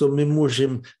 Так что мы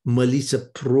можем молиться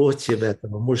против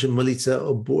этого, можем молиться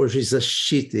о Божьей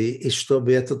защите, и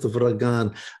чтобы этот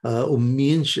ураган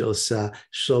уменьшился,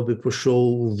 чтобы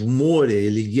пошел в море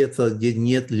или где-то, где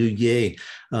нет людей.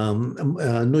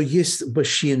 Но есть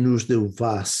большие нужды у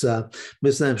вас.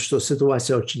 Мы знаем, что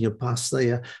ситуация очень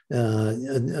опасная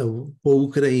по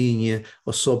Украине,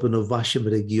 особенно в вашем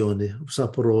регионе, в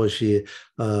Запорожье,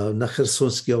 на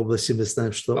Херсонской области. Мы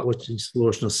знаем, что очень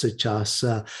сложно сейчас.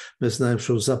 Мы знаем,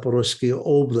 что в Запорожской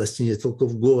области, не только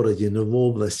в городе, но в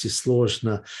области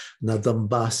сложно, на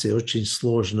Донбассе очень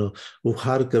сложно. В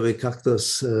Харькове как-то,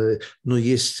 ну,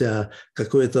 есть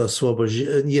какое-то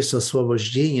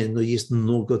освобождение, но есть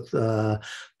много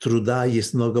труда,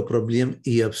 есть много проблем,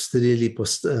 и обстрелы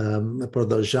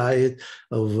продолжают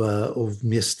в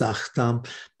местах там.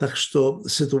 Так что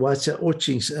ситуация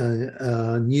очень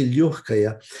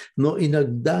нелегкая, но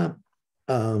иногда,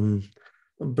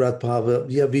 брат Павел,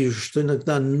 я вижу, что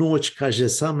иногда ночь,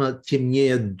 кажется, самая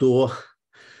темнее до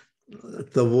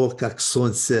того, как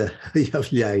солнце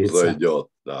является. Зайдет,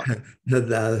 да.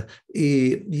 Да.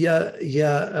 И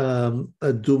я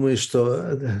думаю,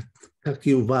 что как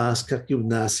и у вас, как и у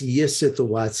нас, есть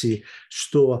ситуации,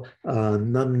 что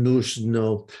нам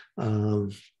нужно...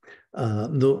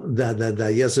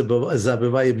 я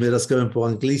забываю, мы разговариваем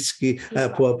по-английски,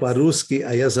 по-русски,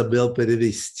 а я забыл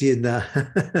перевести на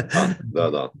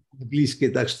английский,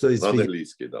 так что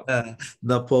английский, да.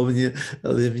 Напомни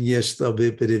мне,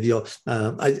 чтобы перевел.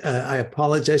 I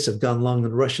apologize, I've gone long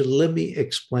in Russian. Let me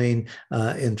explain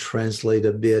and translate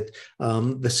a bit.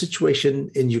 The situation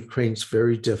in Ukraine is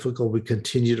very difficult. We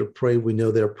continue to pray. We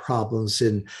know there are problems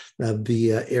in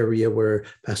the area where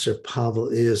Pastor Pavel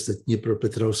is, the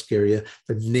Dnipropetrovsk area.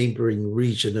 The neighboring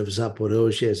region of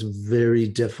Zaporozhye is very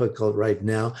difficult right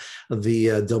now.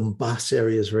 The Donbass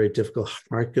area is very difficult.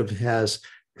 Kharkiv has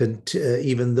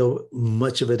even though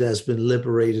much of it has been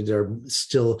liberated, there are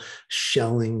still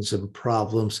shellings and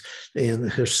problems.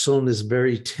 And Kherson is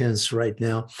very tense right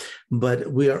now.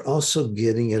 But we are also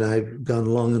getting, and I've gone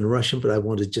long in Russian, but I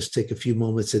want to just take a few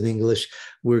moments in English.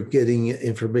 We're getting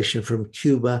information from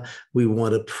Cuba. We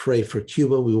want to pray for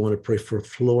Cuba. We want to pray for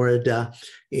Florida.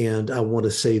 And I want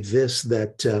to say this,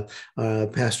 that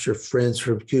pastor friends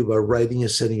from Cuba are writing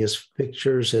us, sending us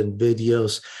pictures and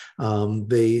videos.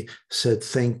 They said,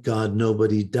 thank God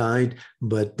nobody died,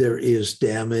 but there is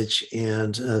damage.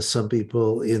 And some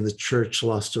people in the church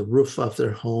lost a roof off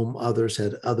their home. Others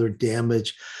had other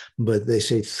damage. But they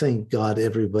say, thank God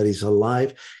everybody's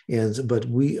alive. But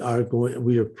we are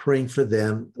praying for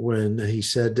them. When he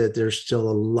said that there's still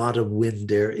a lot of wind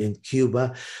there in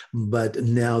Cuba, but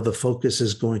now the focus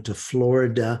is going to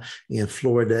Florida. In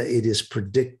Florida, it is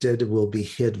predicted will be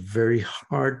hit very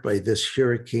hard by this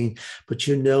hurricane. But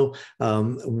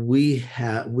we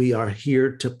are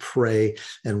here to pray,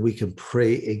 and we can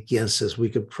pray against this. We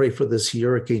can pray for this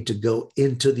hurricane to go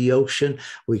into the ocean.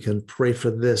 We can pray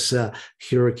for this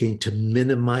hurricane to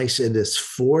minimize in its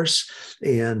force.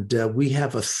 And we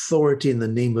have authority in the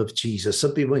name of Jesus.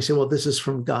 Some people may say, well, this is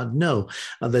from God. No,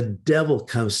 the devil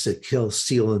comes to kill,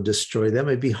 steal, and destroy. That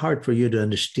may be hard for you to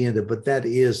understand it, but that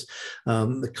is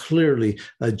clearly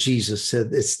Jesus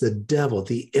said it's the devil,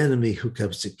 the enemy, who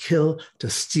comes to kill,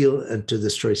 to steal, and to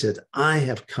destroy. He said, I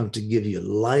have come to give you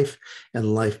life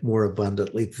and life more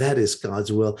abundantly. That is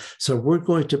God's will. So we're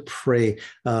going to pray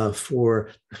for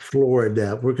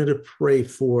Florida. We're going to pray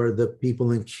for the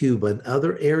people in Cuba and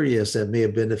other areas that may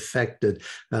have been affected.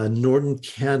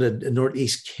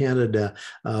 Northeast Canada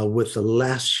with the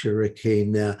last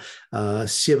hurricane,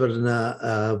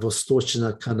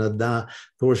 Северно-Восточная Канада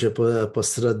тоже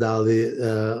пострадали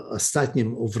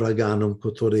остатним ураганом,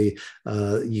 который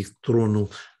их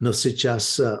тронул. Но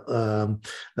сейчас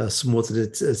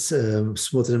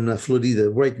смотрим на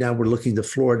Florida. Right now we're looking to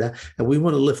Florida, and we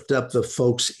want to lift up the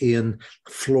folks in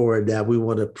Florida. We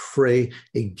want to pray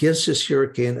against this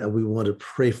hurricane, and we want to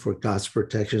pray for God's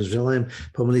protection. Желаем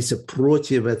помолиться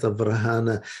против этого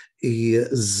врага и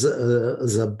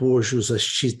за Божью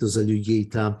защиту, за людей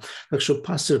там. Так что,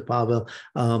 пастор Павел,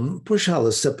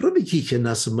 пожалуйста, проведите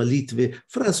нас в молитве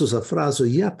фразу за фразу.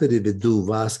 Я переведу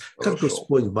вас, как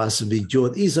Господь вас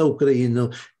ведет и за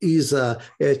Украину, и за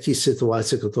эти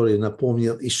ситуации, которые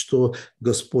напомнил, и что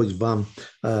Господь вам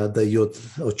дает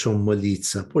о чем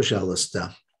молиться.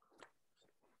 Пожалуйста.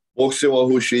 Бог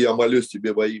всемогущий, я молюсь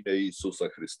тебе во имя Иисуса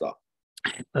Христа.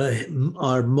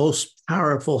 Our most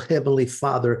powerful Heavenly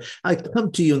Father, I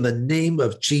come to you in the name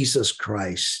of Jesus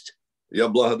Christ. Я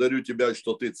благодарю тебя,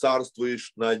 что ты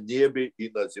царствуешь на небе и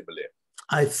на земле.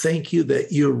 I thank you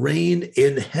that you reign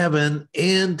in heaven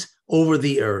and over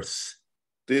the earth.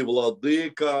 Ты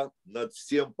владыка над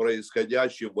всем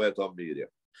происходящим в этом мире.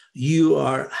 You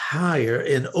are higher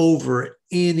and over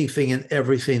anything and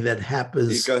everything that happens.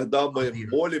 И когда мы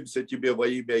молимся тебе во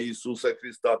имя Иисуса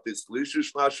Христа, ты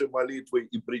слышишь наши молитвы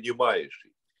и принимаешь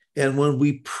их. And when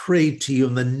we pray to you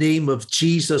in the name of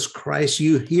Jesus Christ,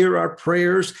 you hear our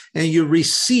prayers and you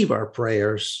receive our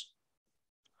prayers.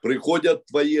 Приходят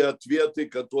твои ответы,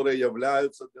 которые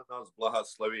являются для нас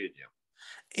благословением.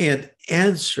 And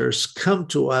answers come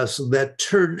to us that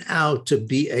turn out to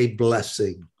be a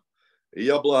blessing. И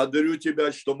я благодарю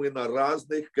тебя, что мы на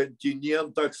разных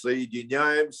континентах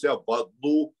соединяемся в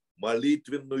одну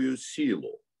молитвенную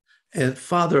силу. And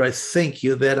Father, I thank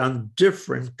you that on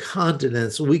different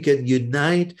continents we can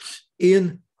unite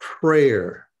in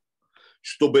prayer.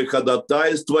 Чтобы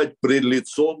ходатайствовать пред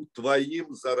лицом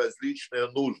твоим за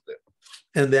различные нужды.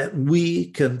 And that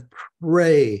we can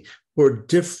pray for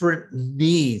different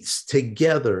needs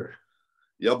together.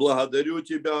 Я благодарю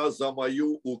тебя за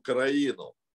мою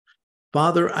Украину.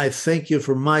 Father, I thank you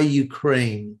for my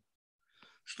Ukraine.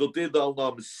 Что ты дал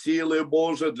нам силы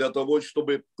Божии для того,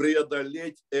 чтобы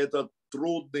преодолеть этот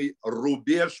трудный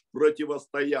рубеж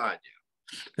противостояния.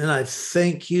 And I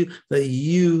thank you that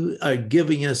you are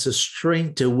giving us the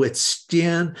strength to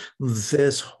withstand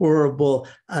this horrible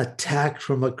attack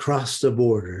from across the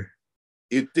border.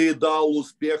 И ты дал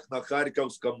успех на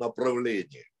Харьковском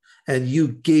направлении. And you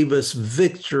gave us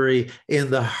victory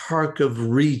in the Kharkov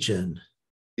region.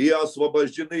 И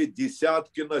освобождены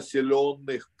десятки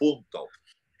населенных пунктов.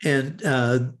 And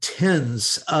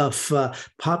tens of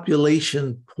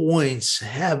population points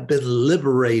have been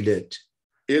liberated.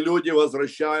 И люди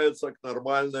возвращаются к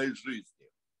нормальной жизни.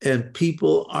 And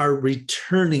people are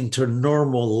returning to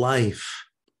normal life.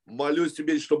 Молюсь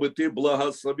тебе, чтобы ты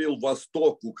благословил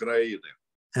восток Украины.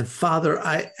 And Father,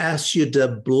 I ask you to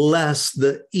bless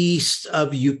the east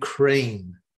of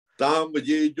Ukraine. Там,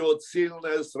 где идет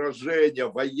сильное сражение,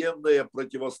 военное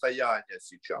противостояние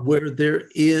сейчас. where there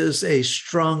is a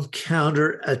strong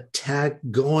counterattack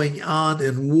going on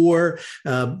and war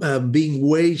being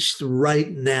waged right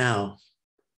now.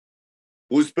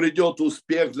 Пусть придет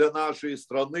успех для нашей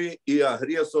страны, и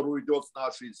агрессор уйдет с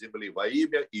нашей земли во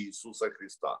имя Иисуса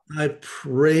Христа. I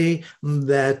pray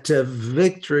that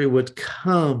victory would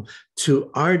come to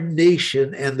our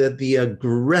nation and that the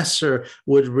aggressor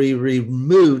would be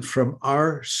removed from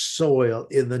our soil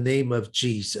in the name of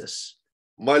Jesus.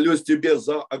 Молюсь тебе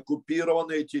за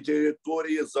оккупированные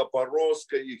территории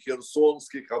Запорожской и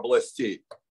Херсонских областей.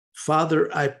 Father,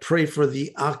 I pray for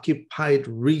the occupied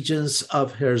regions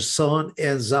of Kherson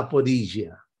and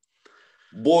Zaporizhia.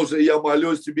 Боже, я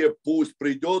молюсь тебе, пусть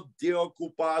придет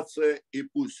деоккупация, и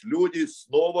пусть люди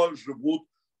снова живут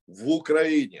в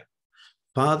Украине.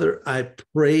 Father, I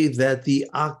pray that the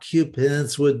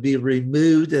occupants would be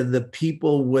removed and the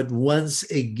people would once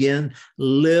again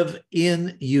live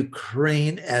in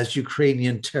Ukraine as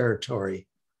Ukrainian territory.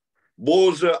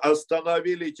 Боже,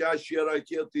 останови летящие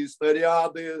ракеты и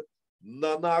снаряды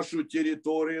на нашу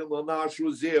территорию, на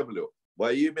нашу землю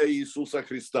во имя Иисуса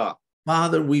Христа.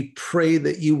 Father, we pray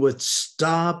that you would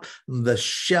stop the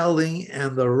shelling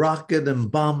and the rocket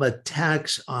and bomb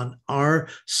attacks on our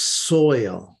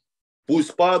soil.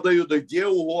 Пусть падают где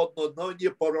угодно, но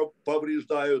не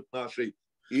повреждают нашей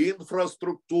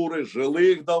инфраструктуры,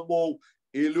 жилых домов,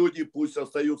 и люди пусть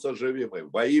остаются живыми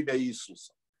во имя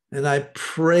Иисуса. And I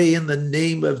pray in the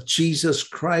name of Jesus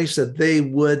Christ that they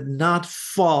would not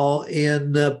fall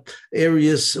in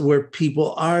areas where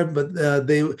people are, but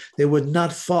they would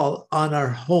not fall on our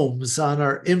homes, on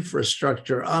our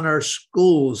infrastructure, on our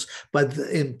schools, but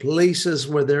in places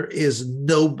where there is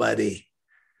nobody.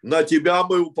 На Тебя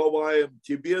мы уповаем,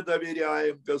 Тебе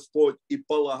доверяем, Господь, и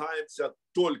полагаемся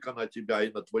только на Тебя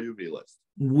и на Твою милость.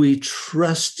 We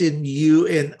trust in you,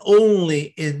 and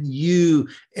only in you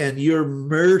and your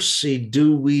mercy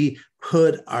do we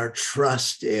put our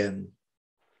trust in.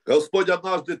 Господь,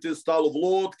 однажды Ты стал в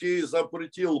лодке и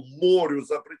запретил морю,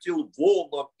 запретил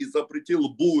волнам и запретил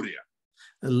буре.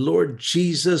 And Lord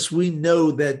Jesus, we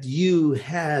know that you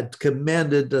had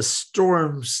commanded the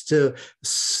storms to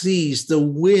cease, the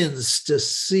winds to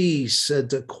cease, and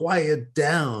to quiet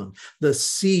down, the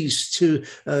seas to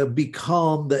be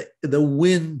calm, the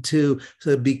wind to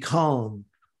be calm.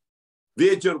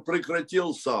 Ветер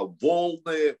прекратился,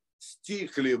 волны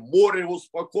стихли, море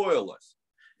успокоилось.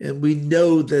 And we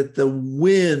know that the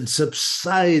wind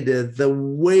subsided, the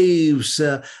waves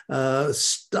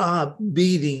stopped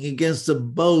beating against the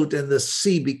boat, and the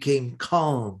sea became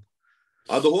calm.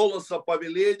 От голоса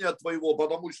повеления Твоего,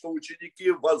 потому что ученики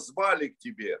воззвали к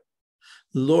Тебе.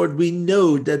 Lord, we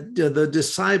know that the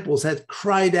disciples had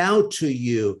cried out to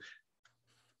you.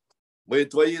 Мы,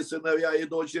 Твои сыновья и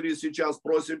дочери, сейчас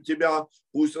просим Тебя,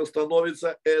 пусть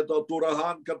остановится этот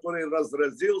ураган, который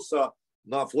разразился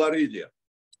на Флориде.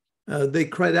 They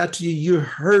cried out to you, you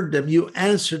heard them, you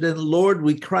answered, and Lord,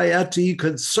 we cry out to you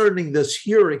concerning this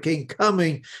hurricane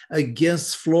coming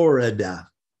against Florida.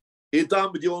 И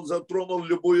там, где он затронул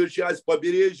любую часть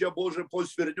побережья, Боже,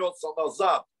 пусть вернется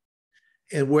назад.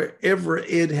 And wherever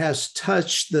it has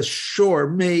touched the shore,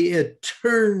 may it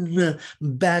turn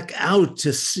back out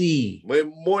to sea. Мы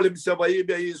молимся во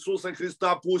имя Иисуса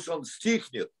Христа, пусть он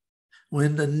стихнет.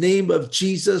 In the name of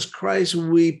Jesus Christ,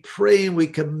 we pray and we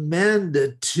command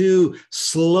it to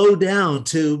slow down,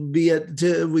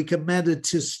 we command it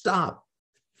to stop.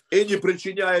 И не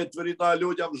причиняет вреда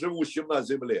людям, живущим на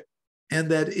земле. And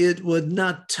that it would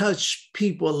not touch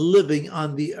people living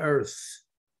on the earth.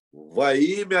 Во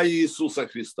имя Иисуса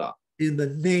Христа. In the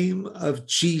name of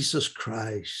Jesus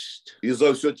Christ. И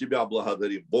за все Тебя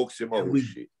благодарим, Бог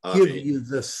всемогущий. Give you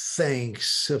the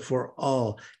thanks for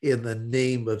all in the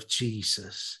name of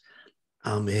Jesus.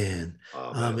 Amen.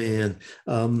 Amen.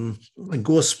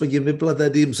 Господи, мы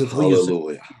благодарим за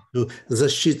Твою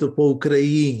защиту по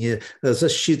Украине,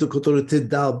 защиту, которую Ты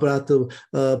дал брату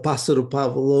пастору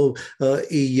Павлу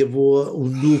и его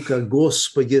внука.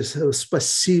 Господи,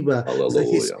 спасибо за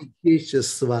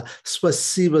свидетельство,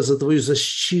 спасибо за Твою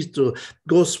защиту.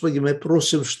 Господи, мы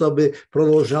просим, чтобы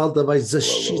продолжал давать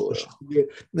защиту, чтобы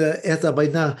эта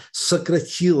война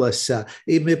сократилась,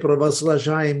 и мы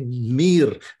провозглашаем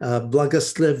мир,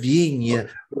 благословение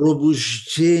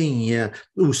пробуждение,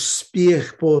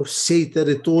 успех по всей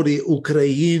территории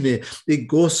Украины. И,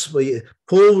 Господи,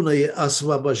 полное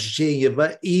освобождение во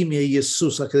имя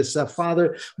Иисуса Христа.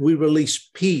 Father, we release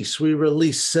peace, we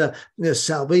release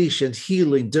salvation,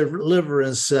 healing,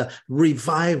 deliverance,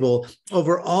 revival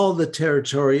over all the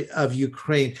territory of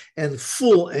Ukraine, and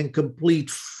full and complete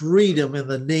freedom in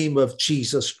the name of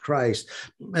Jesus Christ.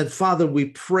 And Father, we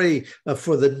pray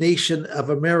for the nation of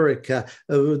America,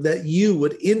 that you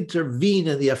would intervene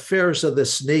in the affairs of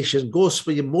this nation.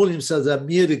 Господи, молимся за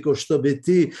Америку, чтобы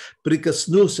ты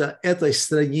прикоснулся этой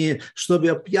стране, чтобы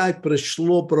опять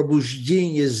пришло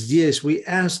пробуждение здесь. We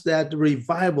ask that the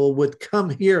revival would come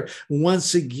here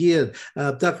once again,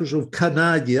 также в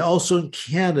Канаде, also in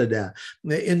Canada,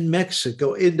 in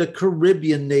Mexico, in the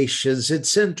Caribbean nations, in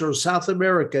Central, South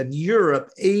America, in Europe,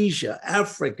 Asia,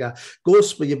 Africa.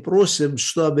 Господи, просим,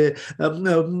 чтобы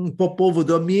по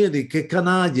поводу Америки,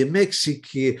 Канаде,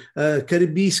 Мексики,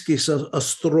 Карибийских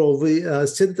островов,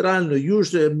 Центральной,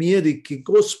 Южной Америки,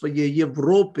 Господи,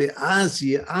 Европы,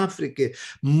 Азии, Африки,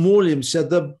 молимся,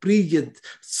 да придет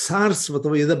Царство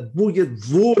Твое, да будет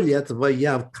воля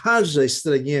Твоя в каждой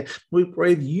стране. We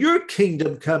pray your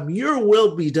kingdom come, your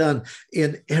will be done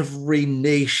in every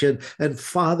nation. And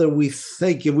Father, we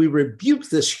thank you. We rebuke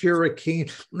this hurricane,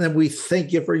 and we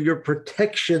thank you for your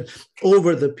protection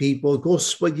over the people.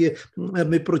 Господи,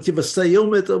 мы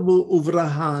противостоим этому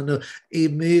урагану, и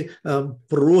мы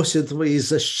просим Твоей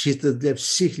защиты для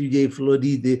всех людей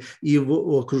Флориды и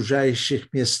в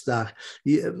окружающих местах.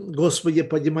 И, Господи,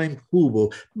 поднимаем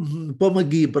Кубу.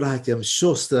 Помоги братьям,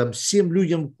 сестрам, всем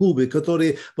людям Кубы,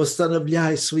 которые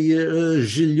восстанавливают свои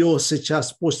жилье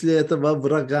сейчас после этого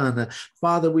урагана.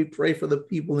 Father, we pray for the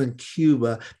people in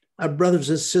Cuba, our brothers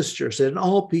and sisters, and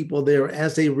all people there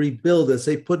as they rebuild, as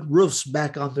they put roofs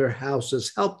back on their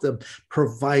houses. Help them,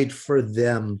 provide for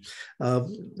them.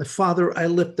 Father, I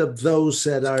lift up those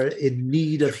that are in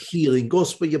need of healing.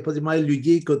 Господи, я поднимаю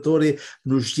людей, которые в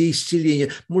нужде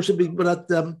исцеления. Может быть, брат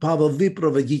Павел, вы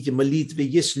проводите молитвы.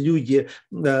 Есть люди,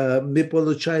 мы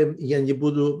получаем, я не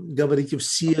буду говорить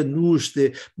все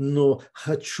нужды, но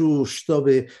хочу,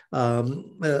 чтобы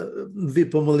вы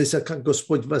помолились, как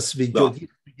Господь вас ведет.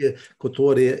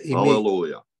 Которые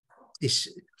Аллилуйя.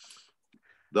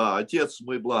 Да, Отец,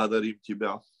 мы благодарим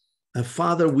Тебя.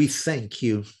 Father, we thank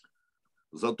you.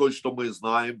 За то, что мы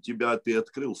знаем Тебя, Ты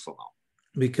открылся нам.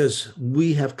 Because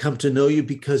we have come to know you,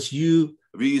 because you...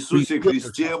 В Иисусе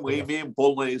Христе мы имеем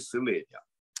полное исцеление.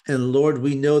 And Lord,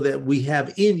 we know that we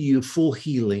have in you full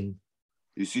healing.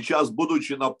 И сейчас,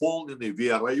 будучи наполнены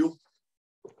верою,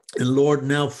 and Lord,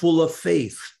 now full of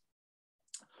faith,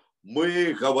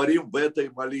 мы говорим в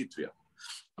этой молитве.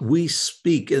 We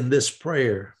speak in this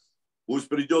prayer. Пусть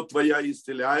придет Твоя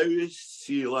исцеляющая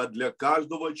сила для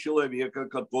каждого человека,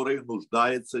 который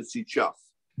нуждается сейчас.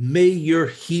 May your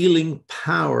healing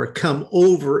power come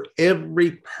over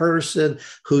every person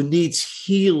who needs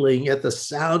healing at the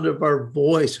sound of our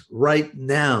voice right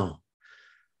now.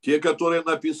 Те, которые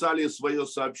написали свое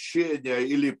сообщение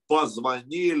или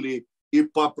позвонили и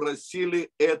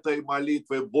попросили этой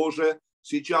молитвы, Боже,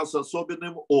 сейчас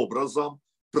особенным образом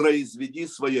произведи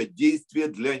свое действие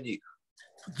для них.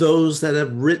 Those that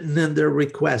have written in their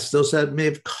requests, those that may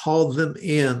have called them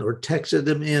in or texted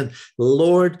them in,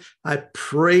 Lord, I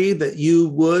pray that you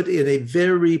would, in a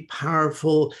very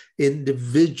powerful,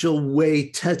 individual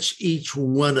way, touch each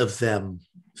one of them.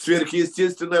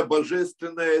 Сверхъестественная,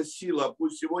 божественная сила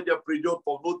пусть сегодня придет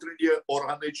по внутренние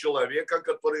органы человека,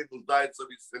 который нуждается в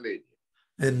исцелении.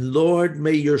 And Lord,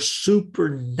 may your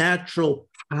supernatural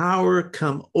power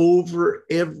come over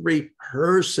every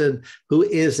person who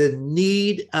is in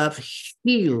need of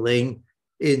healing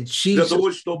in Jesus' Для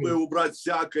того, чтобы убрать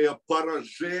всякое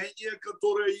поражение,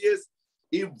 которое есть,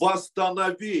 и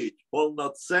восстановить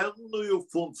полноценную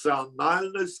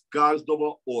функциональность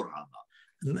каждого органа.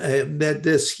 That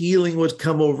this healing would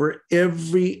come over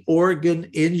every organ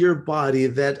in your body,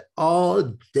 that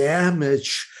all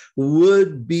damage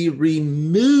would be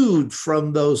removed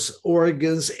from those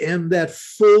organs, and that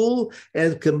full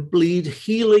and complete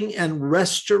healing and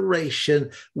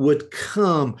restoration would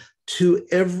come to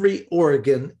every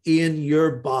organ in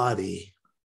your body.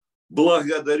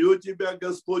 Благодарю Тебя,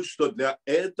 Господь, что для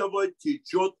этого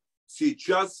течет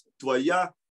сейчас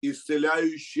Твоя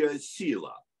исцеляющая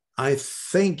сила. I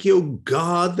thank you,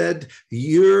 God, that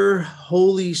your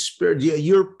Holy Spirit,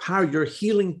 your power, your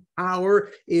healing power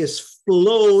is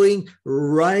flowing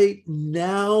right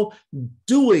now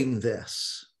doing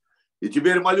this. И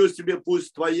теперь молюсь Тебе,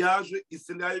 пусть Твоя же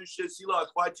исцеляющая сила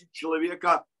охватит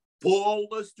человека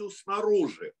полностью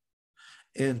снаружи.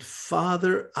 And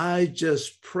Father, I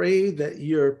just pray that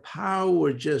your power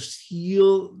would just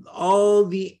heal all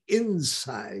the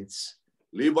insides.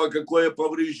 Либо какое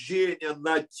повреждение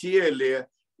на теле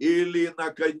или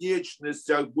на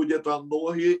конечностях, будь это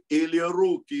ноги или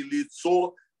руки,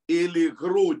 лицо или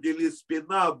грудь, или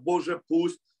спина, Боже,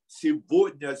 пусть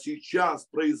сегодня, сейчас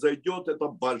произойдет это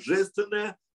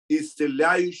божественное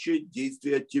исцеляющее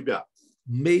действие от Тебя.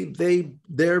 May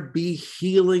there be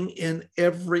healing in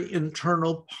every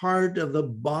internal part of the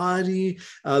body,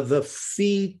 the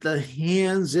feet, the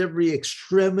hands, every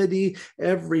extremity,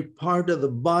 every part of the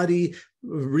body.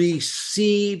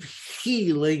 Receive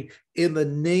healing in the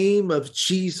name of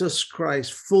Jesus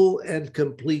Christ, full and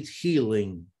complete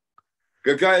healing.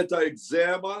 Какая-то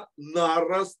экзема,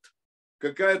 нарост,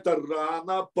 какая-то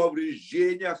рана,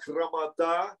 повреждение,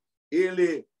 хромота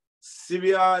или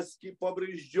связки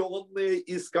поврежденные,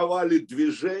 исковали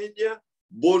движение.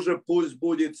 Боже, пусть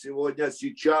будет сегодня,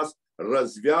 сейчас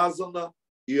развязано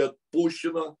и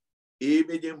отпущено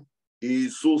именем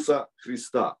Иисуса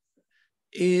Христа.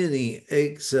 Any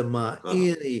eczema,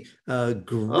 any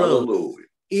growth, Hallelujah.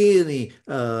 any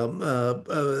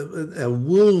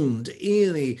wound,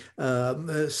 any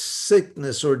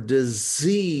sickness or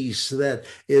disease that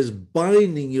is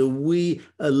binding you, we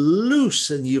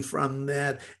loosen you from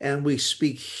that and we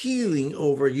speak healing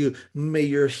over you. May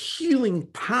your healing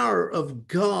power of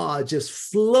God just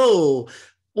flow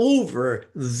over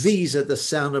these at the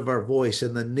sound of our voice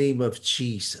in the name of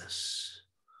Jesus.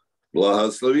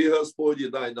 Благослови, Господь, и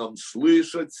дай нам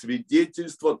слышать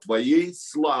свидетельство Твоей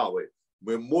славы.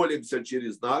 Мы молимся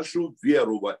через нашу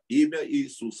веру во имя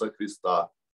Иисуса Христа.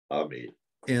 Аминь.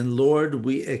 And Lord,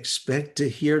 we expect to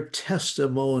hear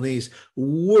testimonies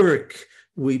work.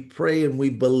 We pray and we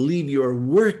believe you are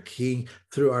working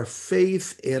through our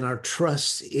faith and our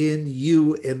trust in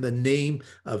you in the name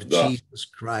of Jesus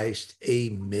Christ.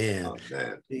 Amen.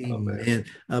 Amen.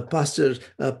 Пастор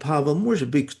Павел, может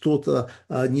быть, кто-то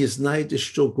не знает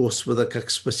еще Господа как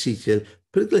Спаситель.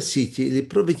 Пригласите или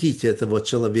проведите этого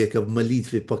человека в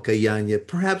молитве покаяния.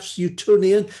 Perhaps you tune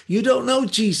in. You don't know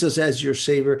Jesus as your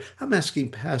Savior. I'm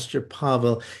asking Pastor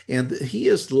Pavel, and he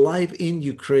is live in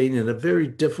Ukraine in a very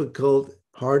difficult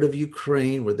part of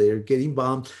Ukraine where they are getting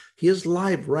bombed. He is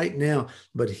live right now,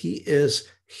 but he is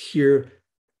here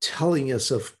telling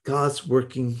us of God's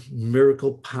working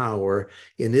miracle power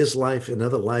in his life and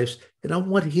other lives. And I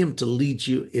want him to lead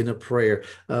you in a prayer.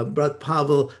 Брат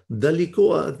Павел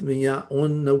далеко от меня,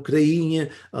 он на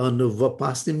Украине, он в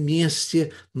опасном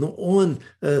месте, но он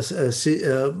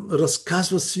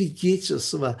рассказывает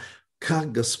свидетельства,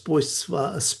 как Господь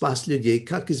спас людей,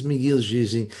 как изменил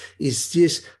жизнь. И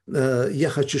здесь я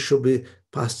хочу, чтобы,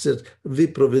 пастор, вы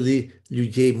провели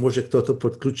людей, может, кто-то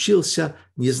подключился,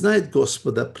 не знает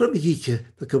Господа,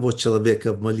 проведите такого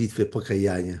человека в молитве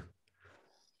покаяния.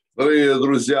 Дорогие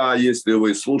друзья, если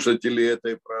вы слушатели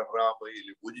этой программы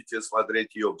или будете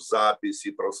смотреть ее в записи,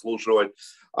 прослушивать,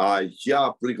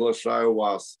 я приглашаю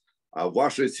вас,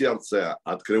 ваше сердце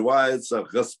открывается,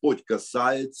 Господь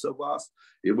касается вас,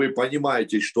 и вы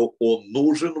понимаете, что Он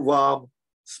нужен вам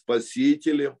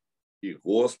Спасителем и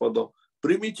Господом.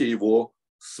 Примите Его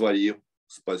своим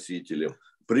Спасителем,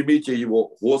 примите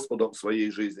Его Господом своей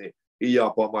жизни, и я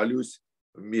помолюсь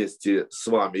вместе с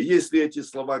вами. Если эти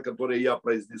слова, которые я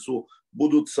произнесу,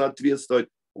 будут соответствовать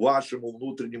вашему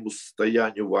внутреннему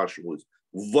состоянию, вашему,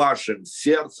 в вашем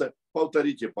сердце,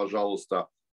 повторите, пожалуйста,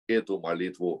 эту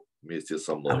молитву вместе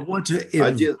со мной.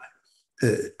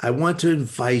 I want to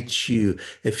invite you,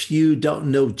 if you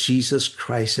don't know Jesus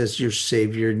Christ as your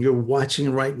Savior and you're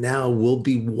watching right now, we'll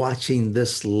be watching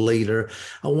this later.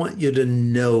 I want you to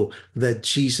know that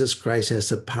Jesus Christ has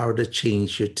the power to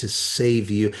change you, to save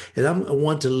you. And I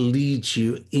want to lead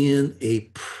you in a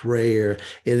prayer.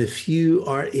 And if you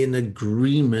are in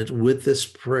agreement with this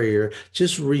prayer,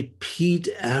 just repeat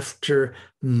after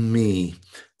me.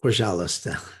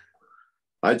 Пожалуйста.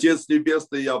 Отец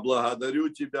Небесный, я благодарю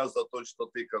Тебя за то, что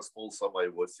Ты коснулся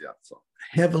моего сердца.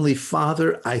 Heavenly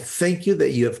Father, I thank you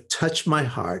that you have touched my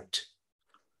heart.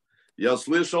 Я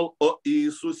слышал о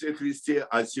Иисусе Христе,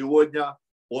 а сегодня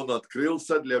Он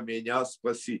открылся для меня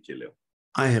Спасителем.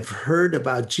 I have heard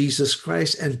about Jesus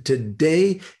Christ, and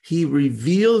today He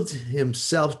revealed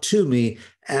Himself to me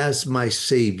as my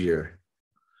Savior.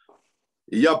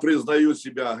 Я признаю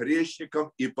себя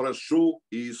грешником и прошу,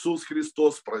 Иисус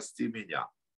Христос, прости меня.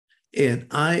 And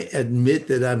I admit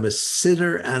that I'm a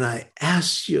sinner, and I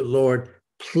ask you, Lord,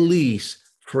 please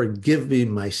forgive me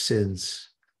my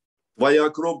sins. Твоя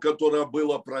кровь, которая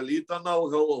была пролита на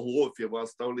Голгофе во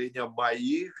оставление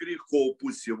моих грехов,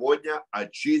 пусть сегодня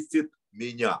очистит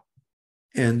меня.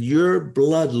 And your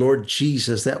blood, Lord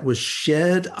Jesus, that was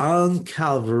shed on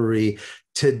Calvary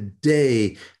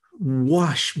today,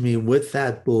 wash me with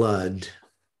that blood.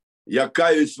 Я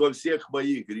каюсь во всех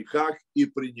моих грехах и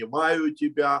принимаю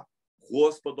Тебя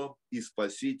Господом и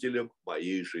Спасителем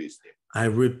моей жизни. I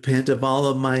repent of all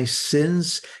of my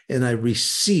sins, and I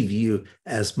receive you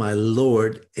as my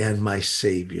Lord and my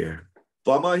Savior.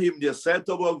 Помоги мне с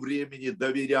этого времени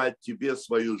доверять Тебе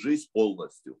свою жизнь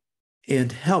полностью.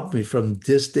 And help me from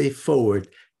this day forward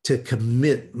to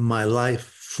commit my life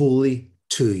fully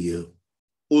to you.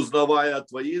 Узнавая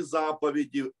Твои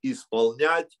заповеди,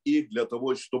 исполнять их для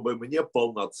того, чтобы мне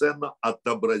полноценно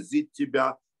отобразить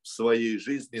Тебя в своей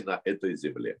жизни на этой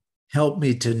земле. Help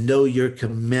me to know your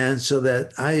commands so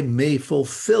that I may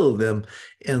fulfill them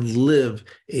and live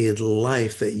a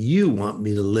life that you want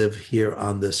me to live here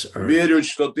on this earth. Верю,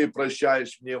 что Ты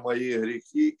прощаешь мне мои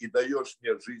грехи и даешь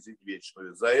мне жизнь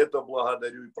вечную. За это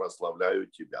благодарю и прославляю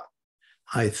Тебя.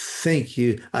 I thank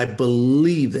you. I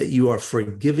believe that you are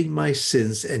forgiving my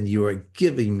sins and you are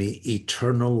giving me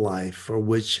eternal life, for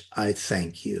which I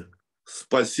thank you.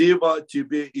 Спасибо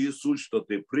Тебе, Иисус, что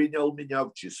Ты принял меня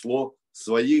в число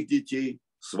своих детей,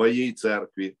 своей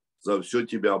церкви. За все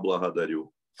Тебя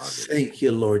благодарю. Аминь. Thank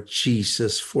you, Lord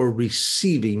Jesus, for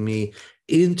receiving me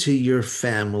into your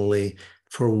family,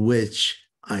 for which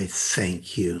I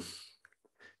thank you.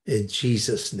 In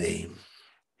Jesus' name,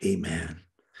 amen.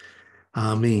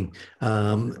 Amen.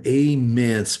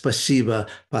 Amen. Spasiba,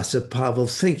 Pastor Pavel.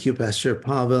 Thank you, Pastor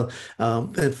Pavel.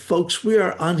 And folks, we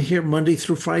are on here Monday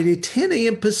through Friday, 10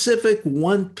 a.m. Pacific,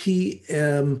 1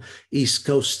 p.m. East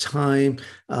Coast time.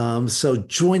 So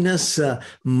join us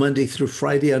Monday through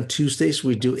Friday. On Tuesdays,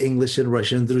 we do English and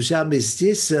Russian. Друзья, мы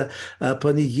здесь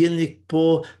понедельник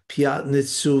по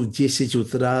пятницу в 10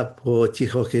 утра по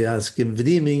Тихоокеанскому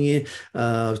времени,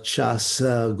 час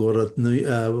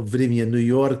времени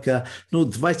Нью-Йорка,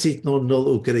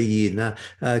 20:00 Украина.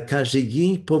 Каждый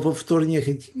день по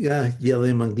вторникам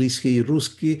делаем английский и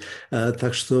русский,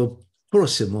 так что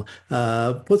просим,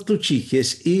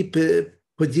 подключитесь и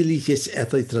поделитесь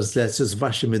этой трансляцией с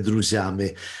вашими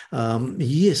друзьями.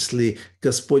 Если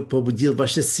Господь побудил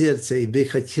ваше сердце, и вы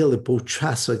хотели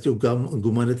поучаствовать в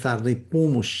гуманитарной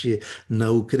помощи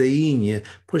на Украине,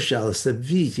 пожалуйста,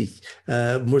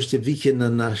 можете выйти на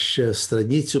нашу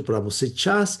страницу прямо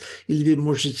сейчас, или вы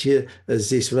можете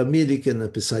здесь в Америке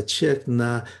написать чек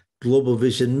на Global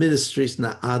Vision Ministries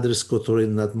на адрес, который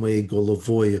над моей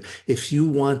головой. If you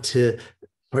want to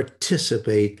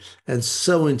participate and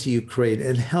sow into Ukraine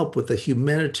and help with the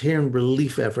humanitarian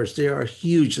relief efforts. They are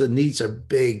huge. The needs are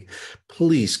big.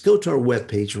 Please go to our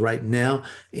webpage right now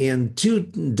and do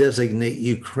designate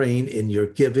Ukraine in your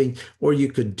giving, or you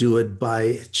could do it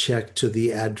by check to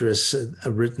the address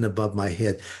written above my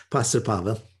head. Pastor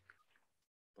Pavel.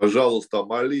 Пожалуйста,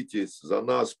 молитесь за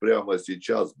нас прямо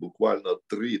сейчас. Буквально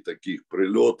 3 таких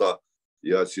прилета.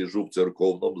 Я сижу в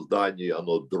церковном здании,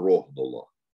 оно дрогнуло.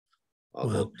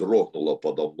 Оно дрогнуло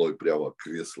подо мной, прямо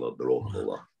кресло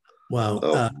дрогнуло.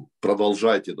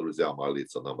 Продолжайте, друзья,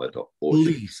 молиться. Нам это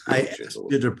очень,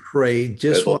 очень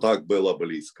это так было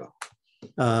близко.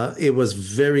 It was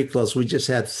very close. We just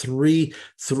had three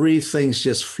things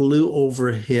just flew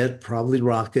overhead, probably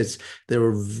rockets. They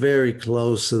were very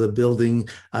close to the building.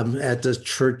 I'm at the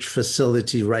church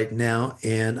facility right now,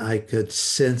 and I could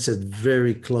sense it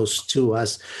very close to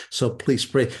us. So please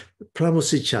pray. Прямо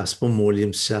сейчас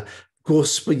помолимся.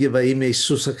 Господи, во имя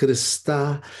Иисуса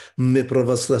Христа, мы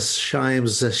провозглашаем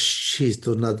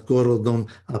защиту над городом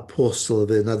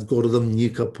Апостолове, над городом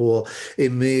Никопол. И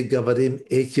мы говорим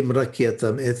этим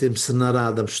ракетам, этим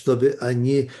снарядам, чтобы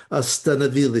они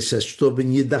остановились, чтобы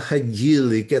не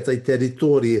доходили к этой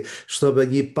территории, чтобы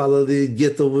они падали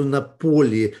где-то на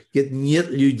поле, где нет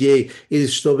людей, или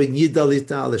чтобы не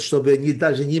долетали, чтобы они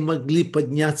даже не могли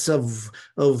подняться в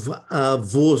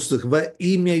воздух. Во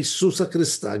имя Иисуса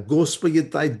Христа, Господи,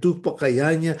 дай дух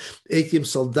покаяния этим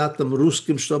солдатам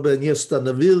русским, чтобы они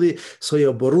остановили свое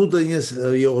оборудование,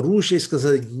 свое оружие, и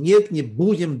сказали: нет, не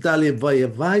будем далее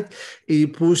воевать, и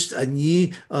пусть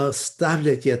они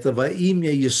ставят это во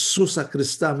имя Иисуса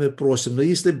Христа, мы просим. Но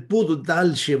если будут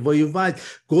дальше воевать,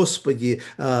 Господи,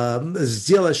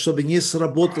 сделай, чтобы не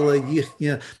сработало их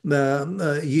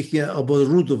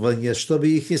оборудование, чтобы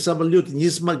их самолеты не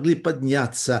смогли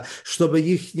подняться, чтобы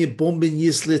их бомбы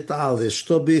не слетали,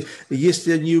 чтобы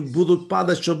если они будут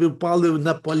падать, чтобы упали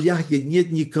на полях, где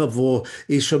нет никого,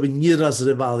 и чтобы не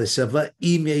разрывались во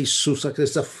имя Иисуса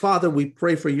Христа. Father, we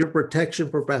pray for your protection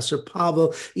for Pastor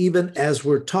Pavel, even as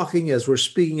we're talking, as we're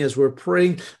speaking, as we're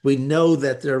praying. We know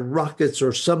that there are rockets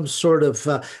or some sort of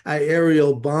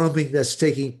aerial bombing that's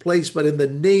taking place, but in the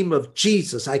name of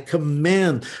Jesus, I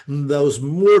command those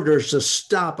mortars to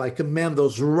stop. I command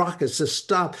those rockets to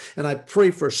stop, and I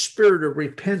pray for a spirit of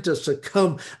repentance to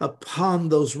come upon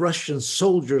those Russian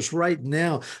soldiers right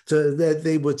now, that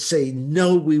they would say,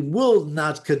 no, we will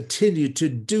not continue to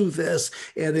do this.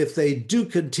 And if they do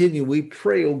continue, we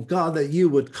pray, oh God, that you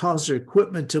would cause their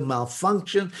equipment to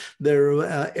malfunction,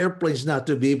 their airplanes not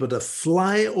to be able to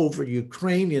fly over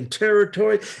Ukrainian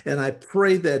territory. And I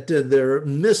pray that their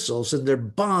missiles and their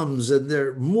bombs and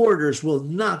their mortars will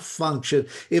not function.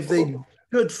 If they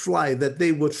could fly, that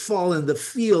they would fall in the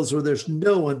fields where there's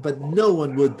no one, but no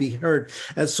one would be hurt.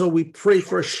 And so we pray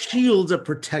for a shield of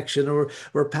protection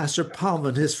over Pastor Pavel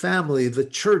and his family, the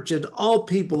church, and all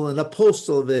people in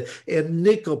Apostolove and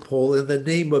Nikopol in the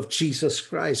name of Jesus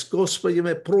Christ. Господи,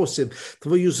 мы просим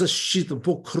Твою защиту,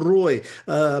 покрой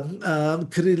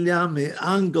крыльями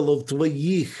ангелов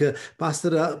Твоих,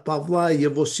 пастора Павла,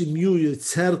 его семью,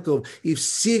 церковь и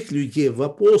всех людей в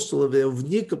Апостолове, в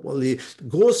Никополе.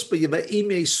 Господи, во имя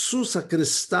Иисуса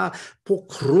Христа,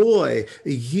 покрой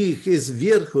их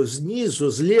изверху,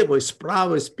 снизу, слева,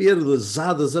 справа, спереду,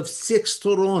 сзаду, со всех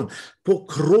сторон.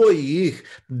 Покрой их,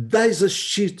 дай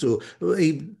защиту,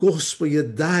 и, Господи,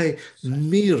 дай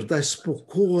мир, дай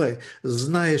спокой,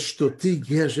 зная, что Ты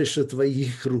держишь в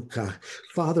Твоих руках.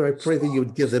 Father, I pray that you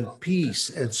would give them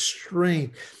peace and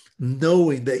strength,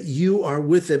 knowing that you are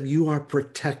with them, you are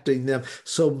protecting them.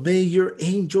 So may your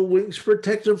angel wings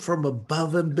protect them from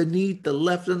above and beneath, the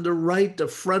left and the right, the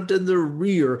front and the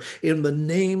rear, in the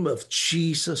name of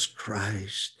Jesus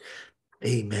Christ.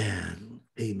 Amen.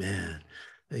 Amen.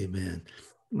 Amen.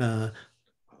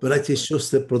 Братья и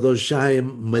сестры,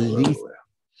 продолжаем молиться.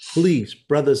 Please,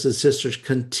 brothers and sisters,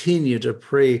 continue to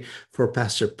pray for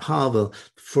Pastor Pavel,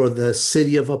 for the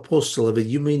city of Apostolov.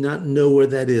 You may not know where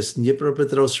that is,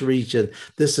 Dnipropetrovsk region.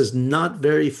 This is not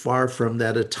very far from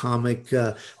that atomic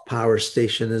power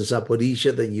station in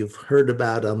Zaporizhia that you've heard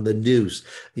about on the news.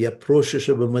 Я прошу,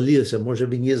 чтобы молился. Может,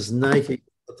 вы не знаете,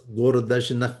 город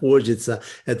даже находится.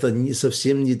 Это не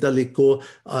совсем недалеко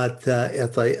от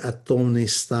этой атомной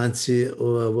станции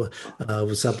в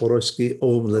Запорожской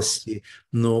области.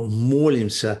 Но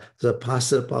молимся за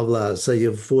пастора Павла, за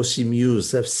его семью,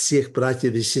 за всех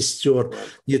братьев и сестер,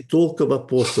 не только в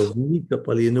Апостолах, в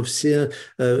Никополе, но все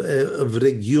в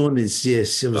регионе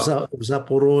здесь, в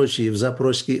Запорожье, в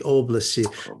Запорожской области.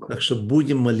 Так что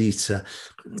будем молиться.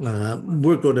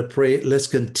 We're going to pray. Let's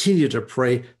continue to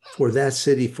pray for that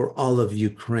city, for all of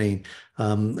Ukraine.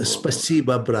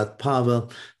 Спасибо, брат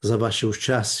Павел, за ваше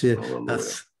участие.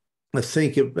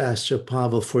 Thank you, Pastor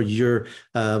Pavel, for your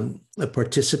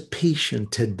participation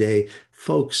today.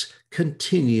 Folks,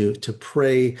 continue to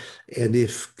pray. And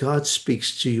if God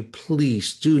speaks to you,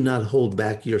 please do not hold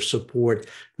back your support.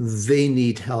 They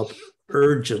need help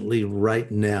urgently right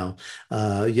now.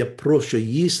 Я прошу,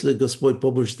 если Господь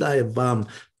побуждает вам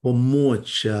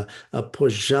помочь,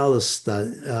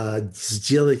 пожалуйста,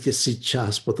 сделайте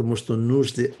сейчас, потому что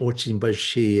нужды очень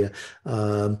большие.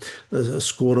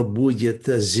 Скоро будет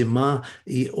зима,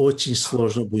 и очень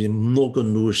сложно будет. Много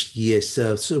нужд есть.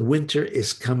 So winter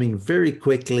is coming very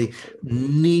quickly.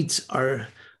 Needs are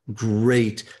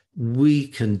great. We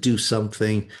can do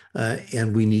something,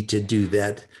 and we need to do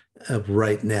that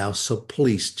right now. So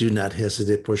please do not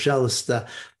hesitate. Пожалуйста,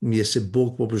 если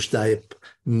Бог побуждает,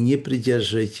 не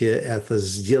придержите это,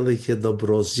 сделайте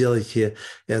добро, сделайте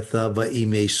это во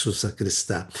имя Иисуса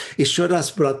Христа. Еще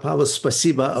раз, брат Павел,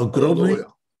 спасибо огромное.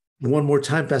 One more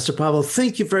time, Pastor Pavel,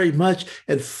 thank you very much.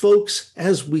 And folks,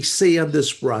 as we say on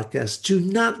this broadcast, do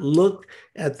not look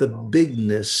at the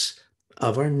bigness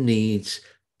of our needs,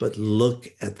 but look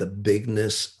at the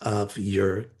bigness of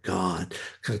your God.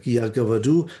 Как я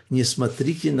говорю, не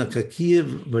смотрите на какие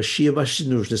ваши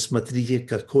нужды, смотрите,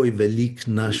 какой велик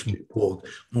наш Бог.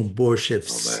 Он больше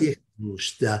всех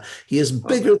нужд. He is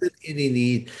bigger than any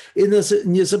need. И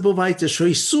не забывайте, что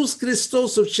Иисус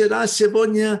Христос вчера,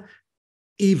 сегодня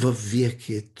и во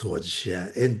веки тот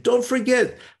же. And don't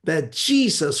forget that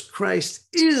Jesus Christ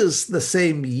is the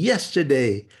same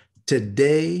yesterday,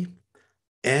 today,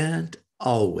 and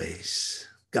always.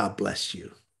 God bless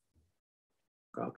you.